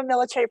from a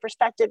military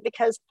perspective,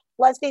 because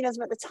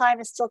lesbianism at the time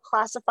is still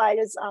classified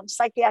as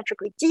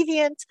psychiatrically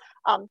deviant,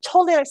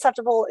 totally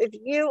unacceptable. If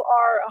you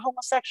are a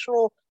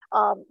homosexual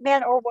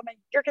man or woman,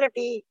 you're going to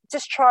be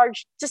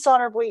discharged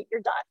dishonorably, you're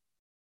done.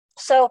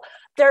 So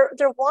they're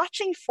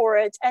watching for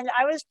it. And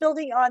I was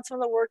building on some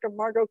of the work of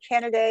Margot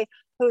Canaday,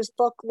 whose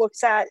book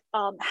looks at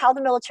how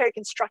the military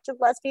constructed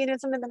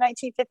lesbianism in the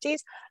 1950s.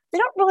 They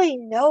don't really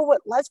know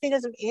what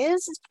lesbianism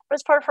is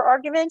as part of her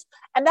argument.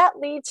 And that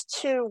leads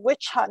to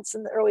witch hunts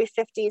in the early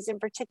 50s in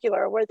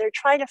particular, where they're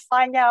trying to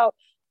find out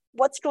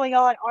what's going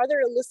on. Are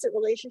there illicit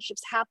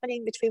relationships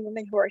happening between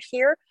women who are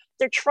here?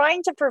 They're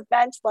trying to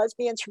prevent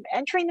lesbians from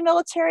entering the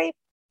military,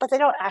 but they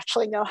don't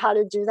actually know how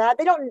to do that.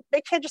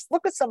 They can't just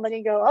look at somebody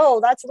and go, oh,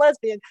 that's a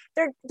lesbian.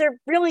 They're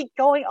really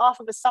going off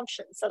of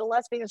assumptions that a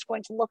lesbian is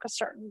going to look a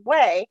certain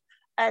way,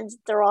 and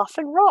they're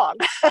often wrong,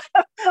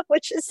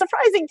 which is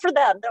surprising for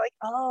them. They're like,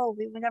 oh,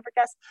 we would never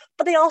guess.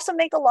 But they also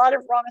make a lot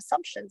of wrong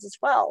assumptions as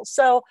well.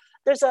 So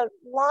there's a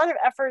lot of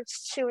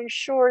efforts to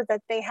ensure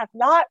that they have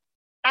not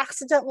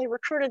accidentally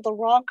recruited the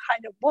wrong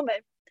kind of woman.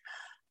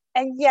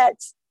 And yet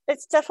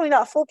it's definitely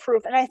not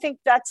foolproof. And I think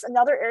that's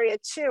another area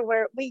too,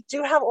 where we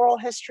do have oral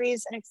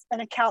histories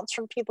and accounts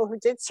from people who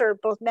did serve,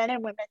 both men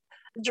and women,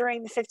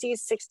 during the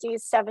 50s,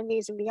 60s,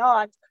 70s, and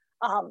beyond.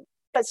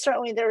 But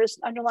certainly there is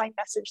an underlying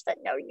message that,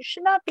 no, you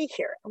should not be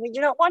here. And we do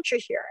not want you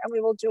here. And we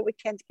will do what we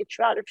can to get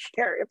you out of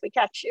here if we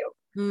catch you.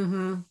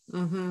 Mm-hmm.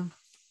 Mm-hmm.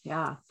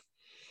 Yeah.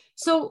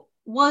 So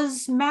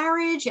was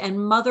marriage and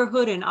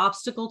motherhood an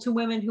obstacle to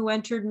women who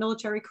entered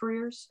military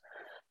careers?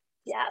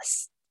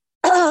 Yes.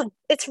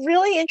 It's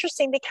really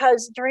interesting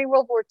because during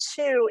World War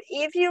II,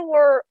 if you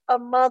were a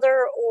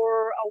mother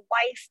or a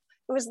wife,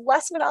 it was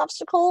less of an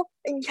obstacle,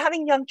 and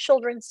having young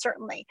children,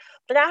 certainly.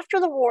 But after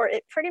the war,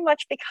 it pretty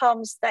much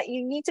becomes that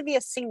you need to be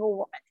a single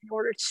woman in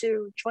order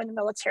to join the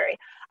military.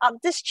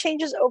 This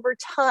changes over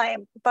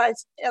time, but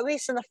at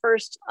least in the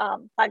first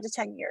 5 to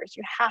 10 years,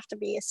 you have to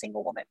be a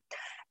single woman.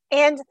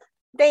 And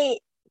they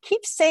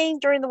keep saying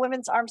during the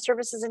Women's Armed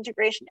Services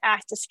Integration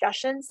Act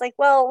discussions, like,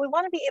 well, we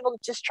want to be able to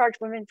discharge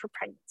women for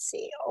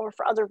pregnancy or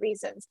for other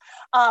reasons.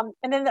 And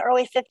in the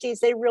early 50s,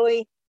 they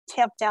really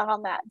tamped down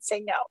on that and say,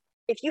 no,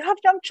 if you have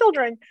young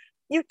children,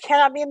 you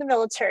cannot be in the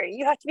military.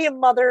 You have to be a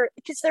mother,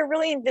 because they're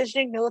really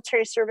envisioning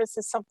military service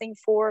as something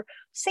for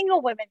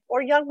single women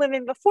or young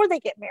women before they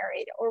get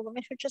married, or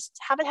women who just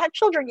haven't had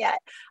children yet.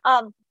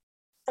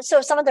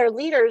 So some of their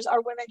leaders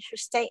are women who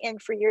stay in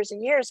for years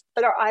and years,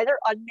 but are either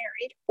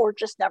unmarried or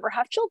just never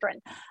have children.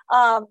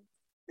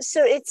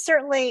 So it's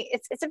certainly,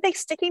 it's a big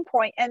sticking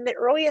point. And the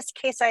earliest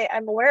case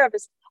I'm aware of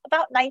is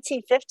about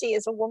 1950,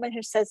 is a woman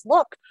who says,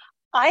 look,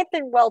 I've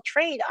been well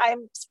trained.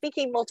 I'm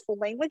speaking multiple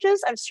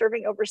languages. I'm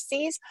serving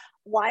overseas.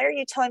 Why are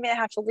you telling me I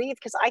have to leave?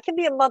 Because I can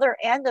be a mother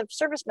and a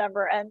service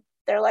member. And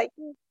they're like,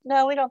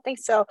 no, we don't think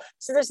so.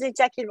 So there's an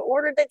executive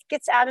order that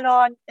gets added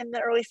on in the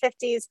early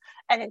 50s,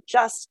 and it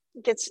just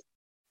gets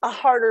a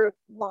harder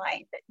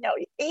line. No,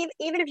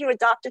 even if you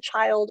adopt a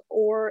child,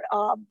 or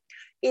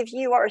if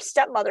you are a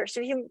stepmother,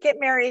 so if you get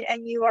married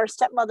and you are a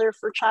stepmother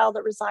for a child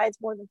that resides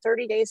more than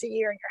 30 days a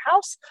year in your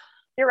house,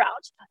 you're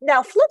out.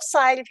 Now, flip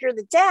side, if you're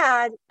the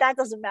dad, that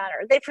doesn't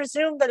matter. They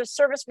presume that a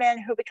serviceman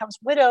who becomes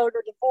widowed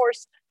or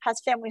divorced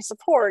has family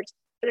support.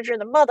 But if you're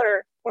the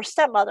mother or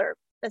stepmother,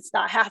 it's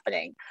not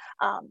happening.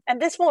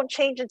 And this won't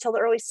change until the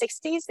early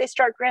 60s. They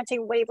start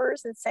granting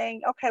waivers and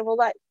saying, okay, well,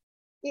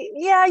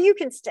 you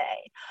can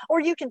stay,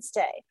 or you can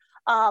stay.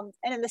 And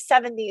in the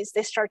 70s,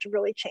 they start to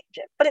really change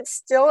it. But it's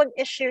still an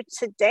issue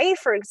today.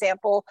 For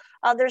example,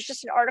 there's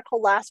just an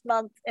article last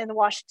month in the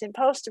Washington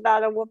Post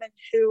about a woman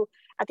who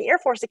at the Air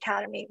Force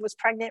Academy was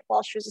pregnant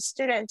while she was a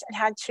student and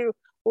had to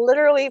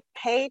literally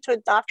pay to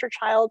adopt her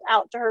child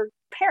out to her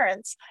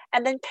parents,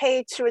 and then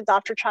pay to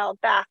adopt her child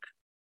back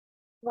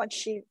once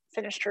she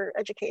finished her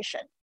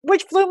education,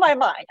 which blew my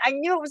mind. I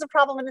knew it was a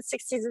problem in the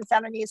 60s and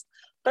 70s,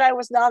 but I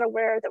was not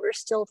aware that we're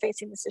still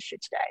facing this issue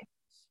today.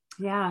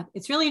 Yeah,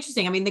 it's really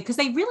interesting. I mean, because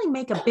they really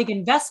make a big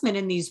investment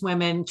in these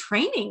women,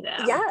 training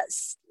them.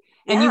 Yes.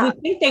 And you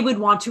would think they would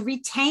want to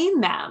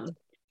retain them.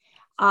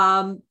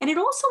 And it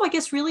also, I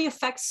guess, really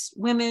affects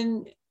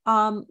women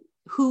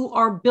who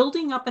are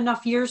building up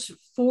enough years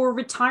for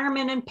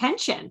retirement and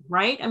pension,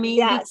 right? I mean,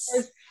 yes.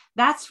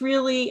 That's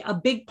really a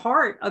big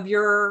part of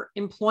your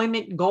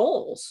employment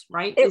goals,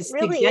 right? It is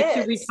really to get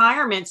is. to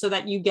retirement so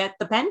that you get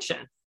the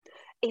pension.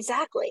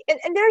 Exactly.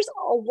 And there's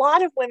a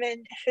lot of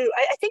women who,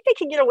 I think they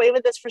can get away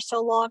with this for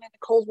so long in the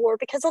Cold War,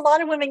 because a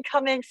lot of women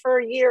come in for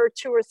a year or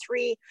 2 or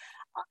 3.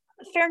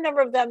 A fair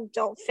number of them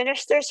don't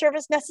finish their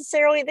service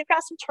necessarily. They've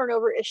got some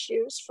turnover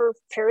issues for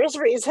various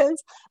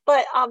reasons,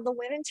 but the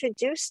women who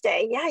do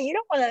stay, you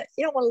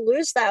don't want to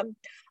lose them.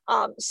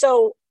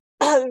 So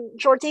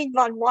Jordine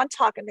von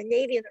Wontock in the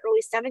Navy in the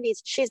early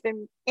 70s, she's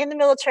been in the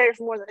military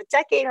for more than a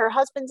decade. Her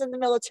husband's in the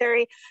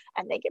military,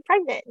 and they get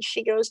pregnant. And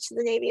she goes to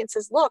the Navy and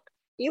says, look,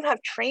 you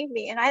have trained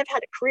me and I have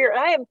had a career and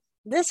I am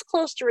this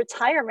close to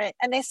retirement.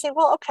 And they say,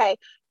 well, okay,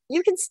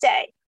 you can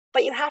stay,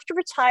 but you have to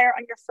retire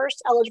on your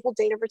first eligible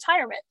date of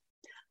retirement.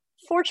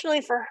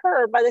 Fortunately for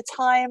her, by the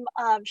time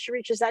she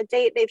reaches that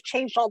date, they've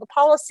changed all the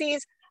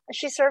policies, and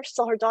she serves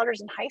till her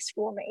daughter's in high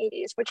school in the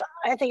 80s, which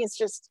I think is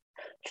just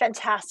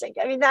fantastic.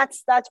 I mean,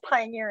 that's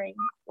pioneering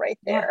right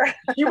there.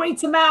 Yeah. She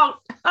waits them out.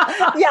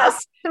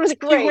 Yes, it was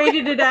great. She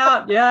waited it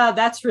out. Yeah,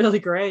 that's really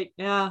great.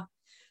 Yeah.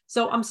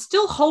 So I'm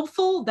still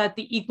hopeful that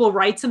the Equal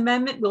Rights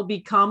Amendment will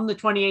become the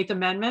 28th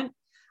Amendment.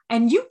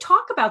 And you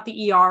talk about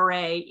the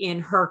ERA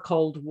in Her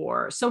Cold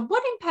War. So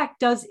what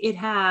impact does it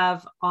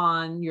have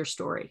on your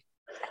story?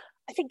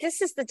 I think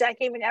this is the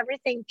decade when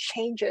everything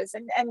changes.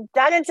 And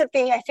that ends up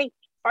being, I think,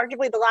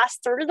 arguably the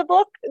last third of the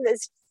book.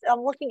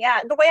 I'm looking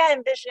at, the way I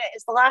envision it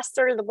is the last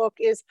third of the book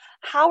is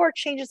how are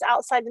changes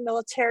outside the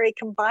military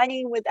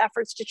combining with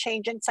efforts to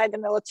change inside the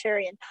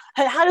military, and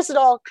how does it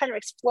all kind of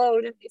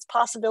explode in these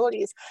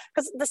possibilities?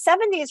 Because the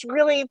 70s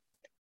really,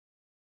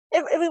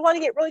 if we want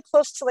to get really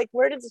close to like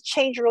where did the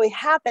change really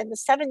happen, the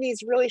 70s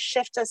really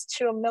shift us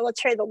to a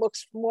military that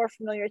looks more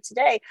familiar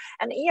today.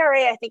 And the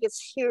ERA, I think, is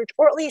huge,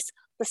 or at least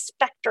the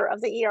specter of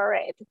the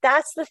ERA.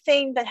 That's the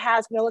thing that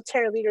has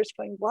military leaders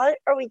going, what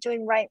are we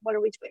doing right? What are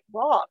we doing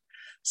wrong?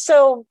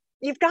 So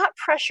you've got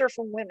pressure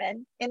from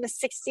women in the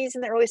 60s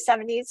and the early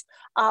 70s,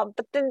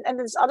 but then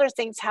there's other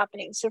things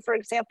happening. So for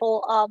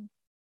example,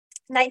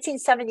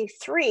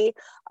 1973,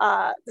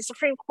 the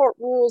Supreme Court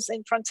rules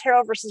in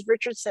Frontero versus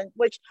Richardson,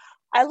 which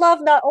I love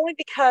not only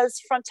because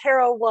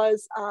Frontero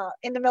was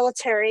in the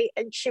military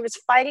and she was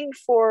fighting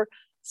for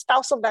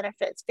spousal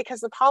benefits, because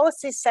the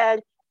policy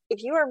said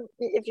if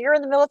you're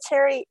in the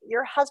military,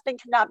 your husband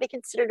cannot be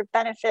considered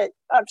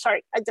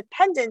a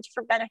dependent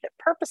for benefit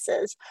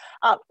purposes.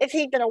 If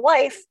he'd been a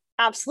wife,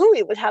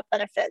 absolutely would have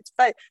benefits,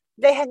 but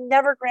they had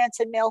never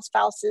granted male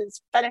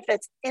spouses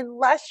benefits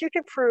unless you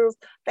could prove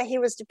that he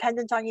was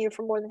dependent on you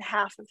for more than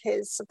half of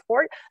his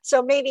support.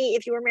 So maybe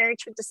if you were married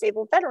to a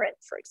disabled veteran,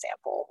 for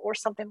example, or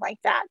something like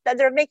that, that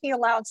they're making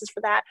allowances for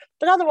that.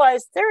 But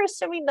otherwise, they're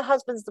assuming the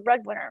husband's the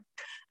breadwinner.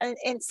 And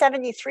in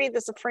 73,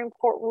 the Supreme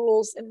Court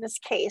rules in this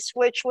case,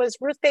 which was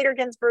Ruth Bader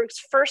Ginsburg's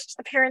first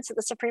appearance at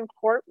the Supreme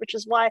Court, which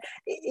is why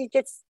it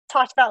gets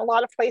talked about in a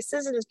lot of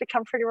places and has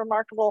become pretty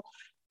remarkable.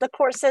 The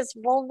court says,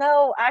 well,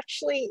 no,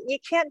 actually, you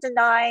can't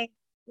deny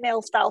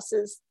male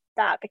spouses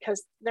that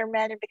because they're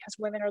men and because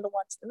women are the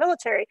ones in the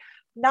military.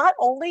 Not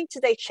only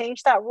do they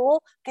change that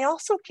rule, they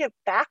also give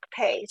back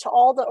pay to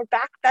or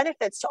back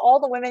benefits to all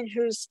the women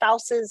whose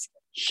spouses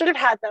should have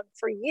had them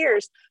for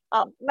years.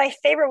 My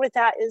favorite with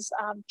that is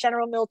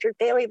General Mildred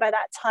Bailey. By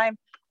that time,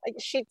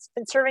 she'd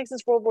been serving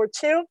since World War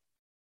II.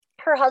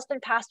 Her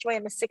husband passed away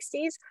in the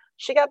 60s.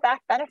 she got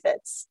back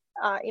benefits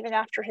even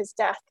after his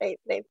death. They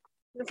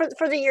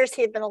for the years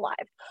he had been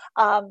alive.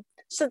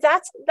 So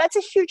that's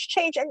a huge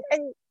change,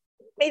 and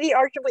maybe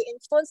arguably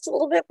influenced a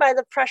little bit by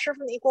the pressure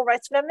from the Equal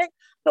Rights Amendment.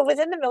 But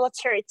within the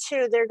military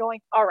too, they're going,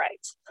 all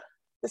right,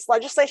 this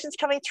legislation is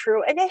coming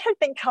through, and it had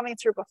been coming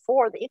through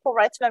before. The Equal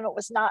Rights Amendment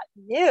was not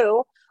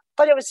new,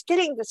 but it was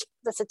getting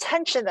this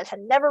attention that had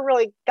never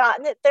really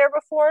gotten it there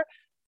before.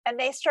 And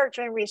they start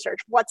doing research.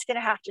 What's going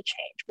to have to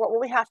change? What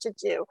will we have to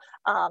do?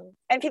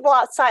 And people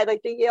outside,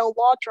 like the Yale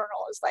Law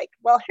Journal, is like,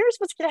 well, here's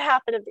what's going to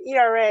happen if the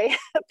ERA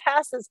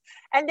passes.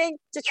 And they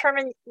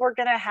determine we're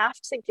going to have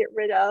to get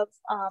rid of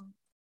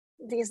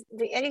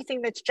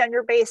anything that's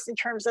gender-based in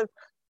terms of,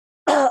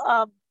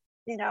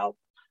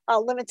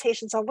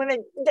 limitations on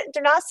women.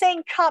 They're not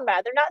saying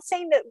combat. They're not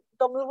saying that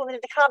they'll move women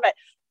into combat.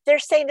 They're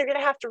saying they're going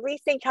to have to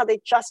rethink how they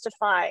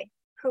justify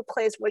who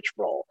plays which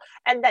role.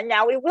 And that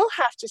now we will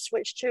have to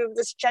switch to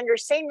this gender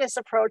sameness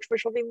approach,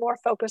 which will be more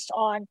focused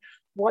on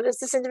what is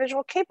this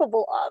individual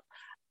capable of.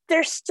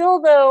 They're still,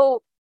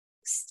 though,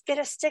 going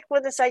to stick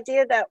with this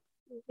idea that,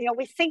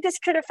 we think this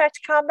could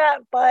affect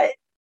combat, but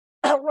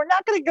we're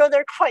not going to go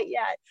there quite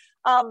yet.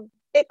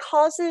 It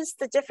causes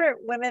the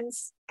different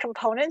women's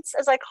components,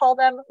 as I call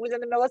them,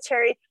 within the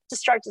military to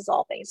start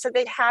dissolving. So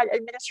they had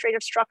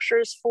administrative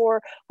structures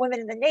for women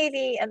in the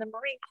Navy and the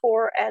Marine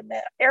Corps and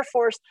the Air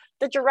Force.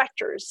 The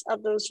directors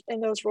of those in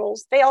those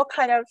roles, they all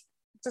kind of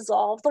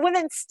dissolve. The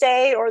women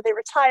stay or they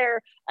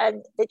retire,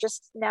 and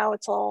now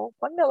it's all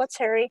one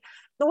military.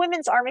 The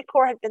Women's Army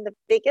Corps had been the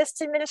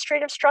biggest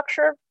administrative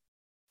structure,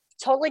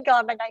 totally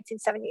gone by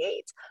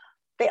 1978.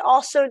 They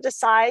also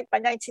decide by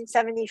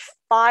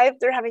 1975,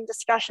 they're having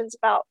discussions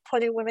about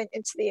putting women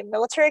into the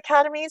military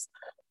academies.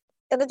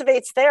 And the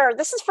debates there,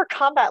 this is for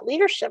combat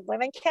leadership.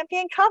 Women can't be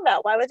in combat.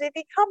 Why would they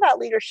be combat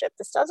leadership?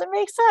 This doesn't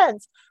make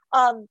sense.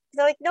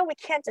 They're like, no, we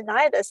can't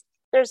deny this.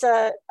 There's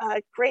a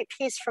great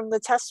piece from the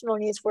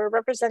testimonies where a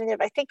representative,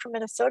 I think from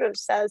Minnesota,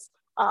 says,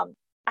 I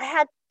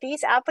had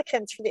these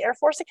applicants for the Air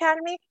Force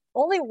Academy.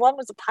 Only one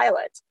was a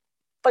pilot,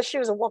 but she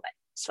was a woman.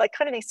 So I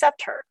couldn't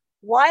accept her.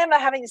 Why am I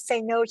having to say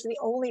no to the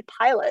only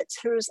pilot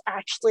who's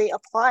actually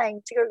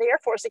applying to go to the Air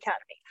Force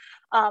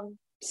Academy?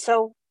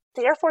 So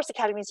the Air Force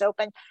Academy is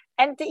open,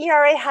 and the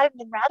ERA hadn't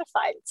been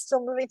ratified. It's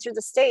still moving through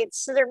the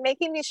states. So they're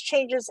making these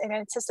changes in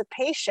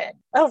anticipation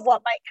of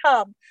what might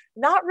come,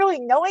 not really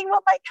knowing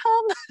what might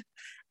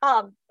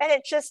come.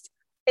 And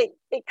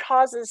it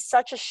causes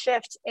such a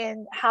shift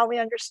in how we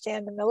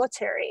understand the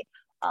military.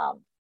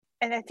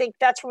 And I think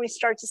that's when we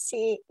start to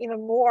see even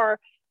more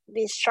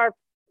these sharp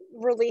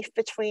relief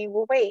between,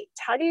 well, wait,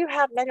 how do you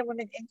have men and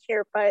women in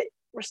here, but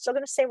we're still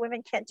going to say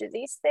women can't do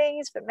these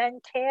things, but men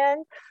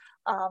can?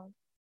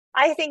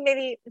 I think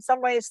maybe in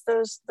some ways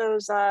those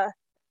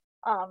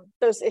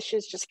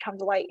issues just come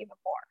to light even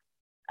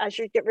more as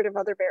you get rid of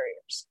other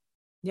barriers.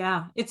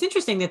 Yeah, it's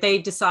interesting that they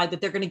decide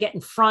that they're going to get in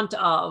front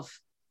of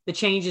the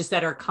changes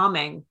that are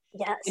coming.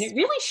 Yes, and it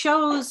really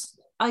shows,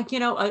 an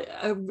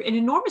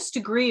enormous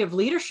degree of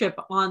leadership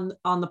on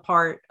the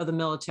part of the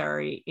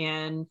military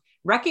in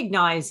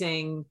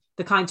recognizing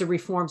the kinds of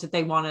reforms that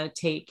they want to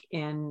take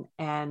in,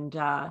 and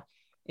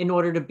in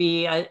order to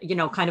be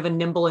kind of a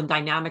nimble and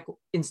dynamic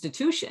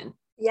institution.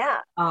 Yeah.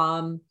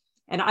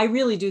 And I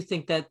really do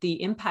think that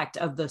the impact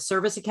of the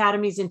service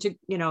academies into,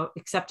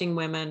 accepting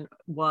women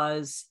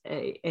was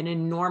an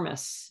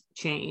enormous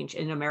change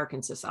in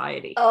American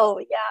society. Oh,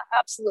 yeah,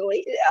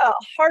 absolutely. A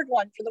hard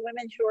one for the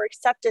women who were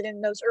accepted in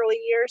those early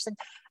years, and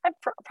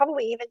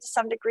probably even to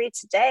some degree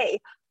today,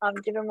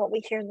 given what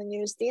we hear in the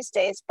news these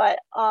days. But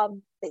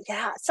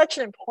yeah, such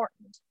an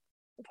important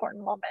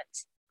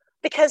moment,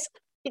 because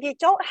if you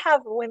don't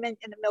have women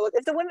in the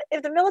military,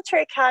 if the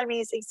military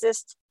academies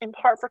exist in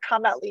part for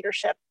combat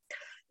leadership,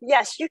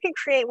 yes, you can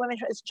create women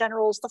as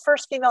generals. The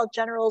first female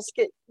generals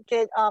get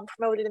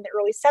promoted in the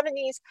early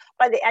 70s.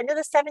 By the end of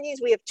the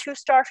 70s, we have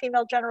 2-star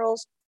female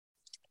generals.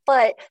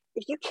 But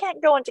if you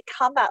can't go into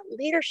combat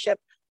leadership,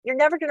 you're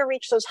never going to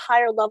reach those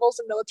higher levels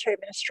of military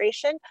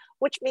administration,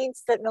 which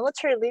means that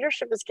military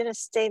leadership is going to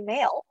stay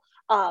male.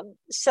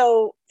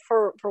 So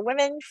for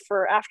women,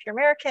 for African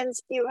Americans,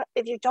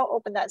 if you don't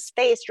open that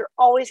space, you're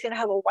always going to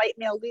have a white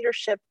male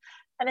leadership.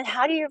 And then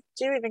how do you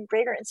do even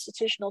greater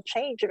institutional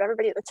change if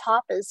everybody at the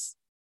top is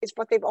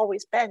what they've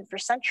always been for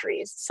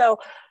centuries? So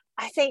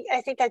I think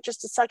that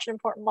just is such an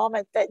important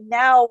moment, that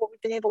now what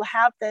we've been able to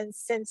have then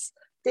since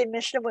the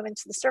admission of women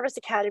to the service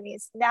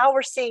academies, now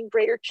we're seeing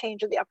greater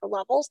change at the upper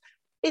levels.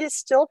 It is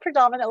still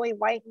predominantly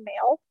white and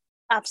male,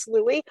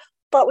 absolutely,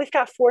 but we've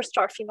got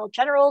 4-star female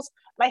generals.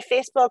 My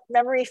Facebook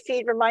memory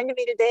feed reminded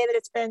me today that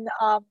it's been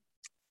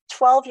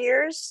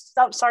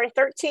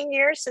 13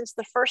 years since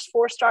the first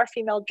 4-star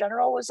female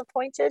general was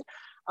appointed.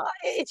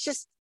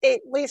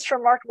 It leads to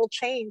remarkable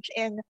change,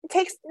 and it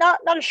takes not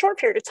a short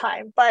period of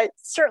time, but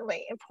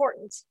certainly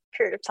important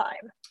period of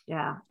time.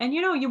 Yeah. And,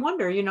 you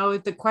wonder,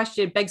 the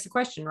question begs the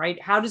question,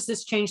 right? How does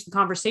this change the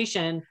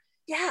conversation?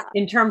 Yeah.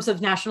 In terms of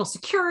national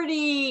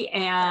security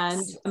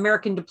and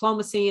American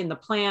diplomacy and the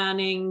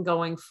planning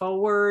going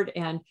forward?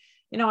 And,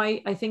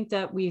 I think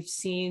that we've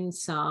seen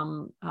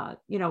some,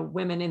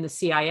 women in the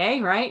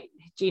CIA, right?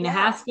 Gina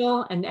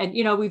Haspel.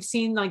 And, we've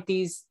seen like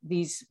these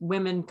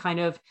women kind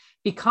of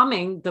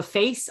becoming the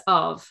face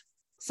of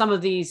some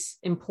of these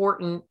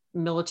important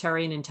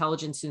military and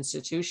intelligence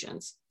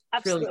institutions.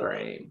 Absolutely. It's really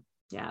great.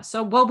 Yeah.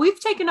 So, well, we've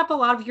taken up a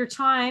lot of your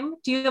time.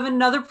 Do you have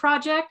another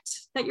project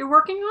that you're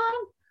working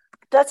on?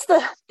 That's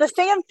the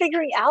thing I'm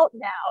figuring out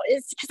now,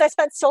 is because I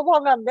spent so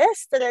long on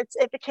this that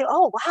it became,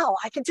 oh, wow,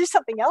 I can do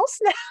something else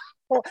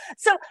now.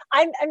 So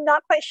I'm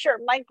not quite sure.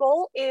 My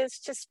goal is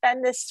to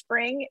spend this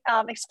spring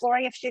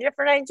exploring a few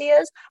different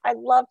ideas. I'd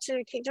love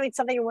to keep doing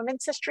something in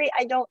women's history.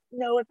 I don't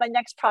know if my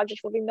next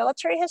project will be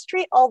military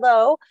history,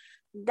 although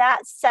that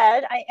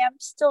said, I am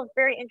still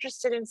very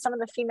interested in some of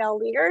the female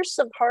leaders.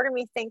 So part of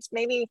me thinks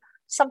maybe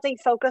something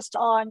focused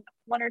on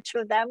one or two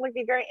of them would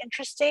be very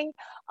interesting,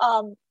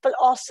 but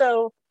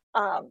also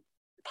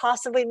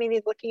possibly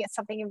maybe looking at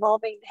something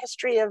involving the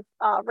history of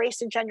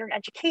race and gender in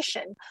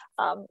education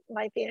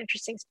might be an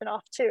interesting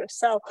spinoff too.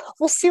 So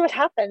we'll see what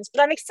happens,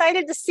 but I'm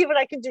excited to see what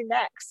I can do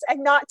next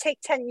and not take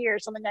 10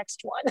 years on the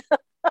next one.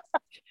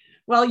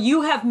 Well,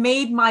 you have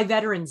made my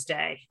Veterans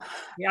Day.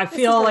 I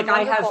feel like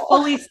I have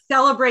fully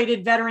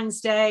celebrated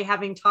Veterans Day,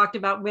 having talked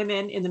about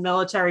women in the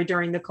military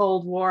during the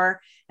Cold War.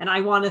 And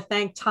I want to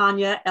thank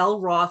Tanya L.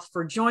 Roth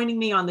for joining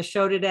me on the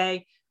show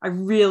today. I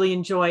really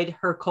enjoyed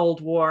her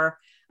Cold War.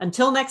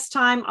 Until next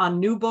time on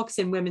New Books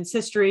in Women's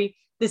History,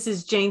 this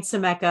is Jane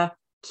Semeka.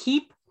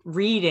 Keep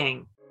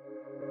reading.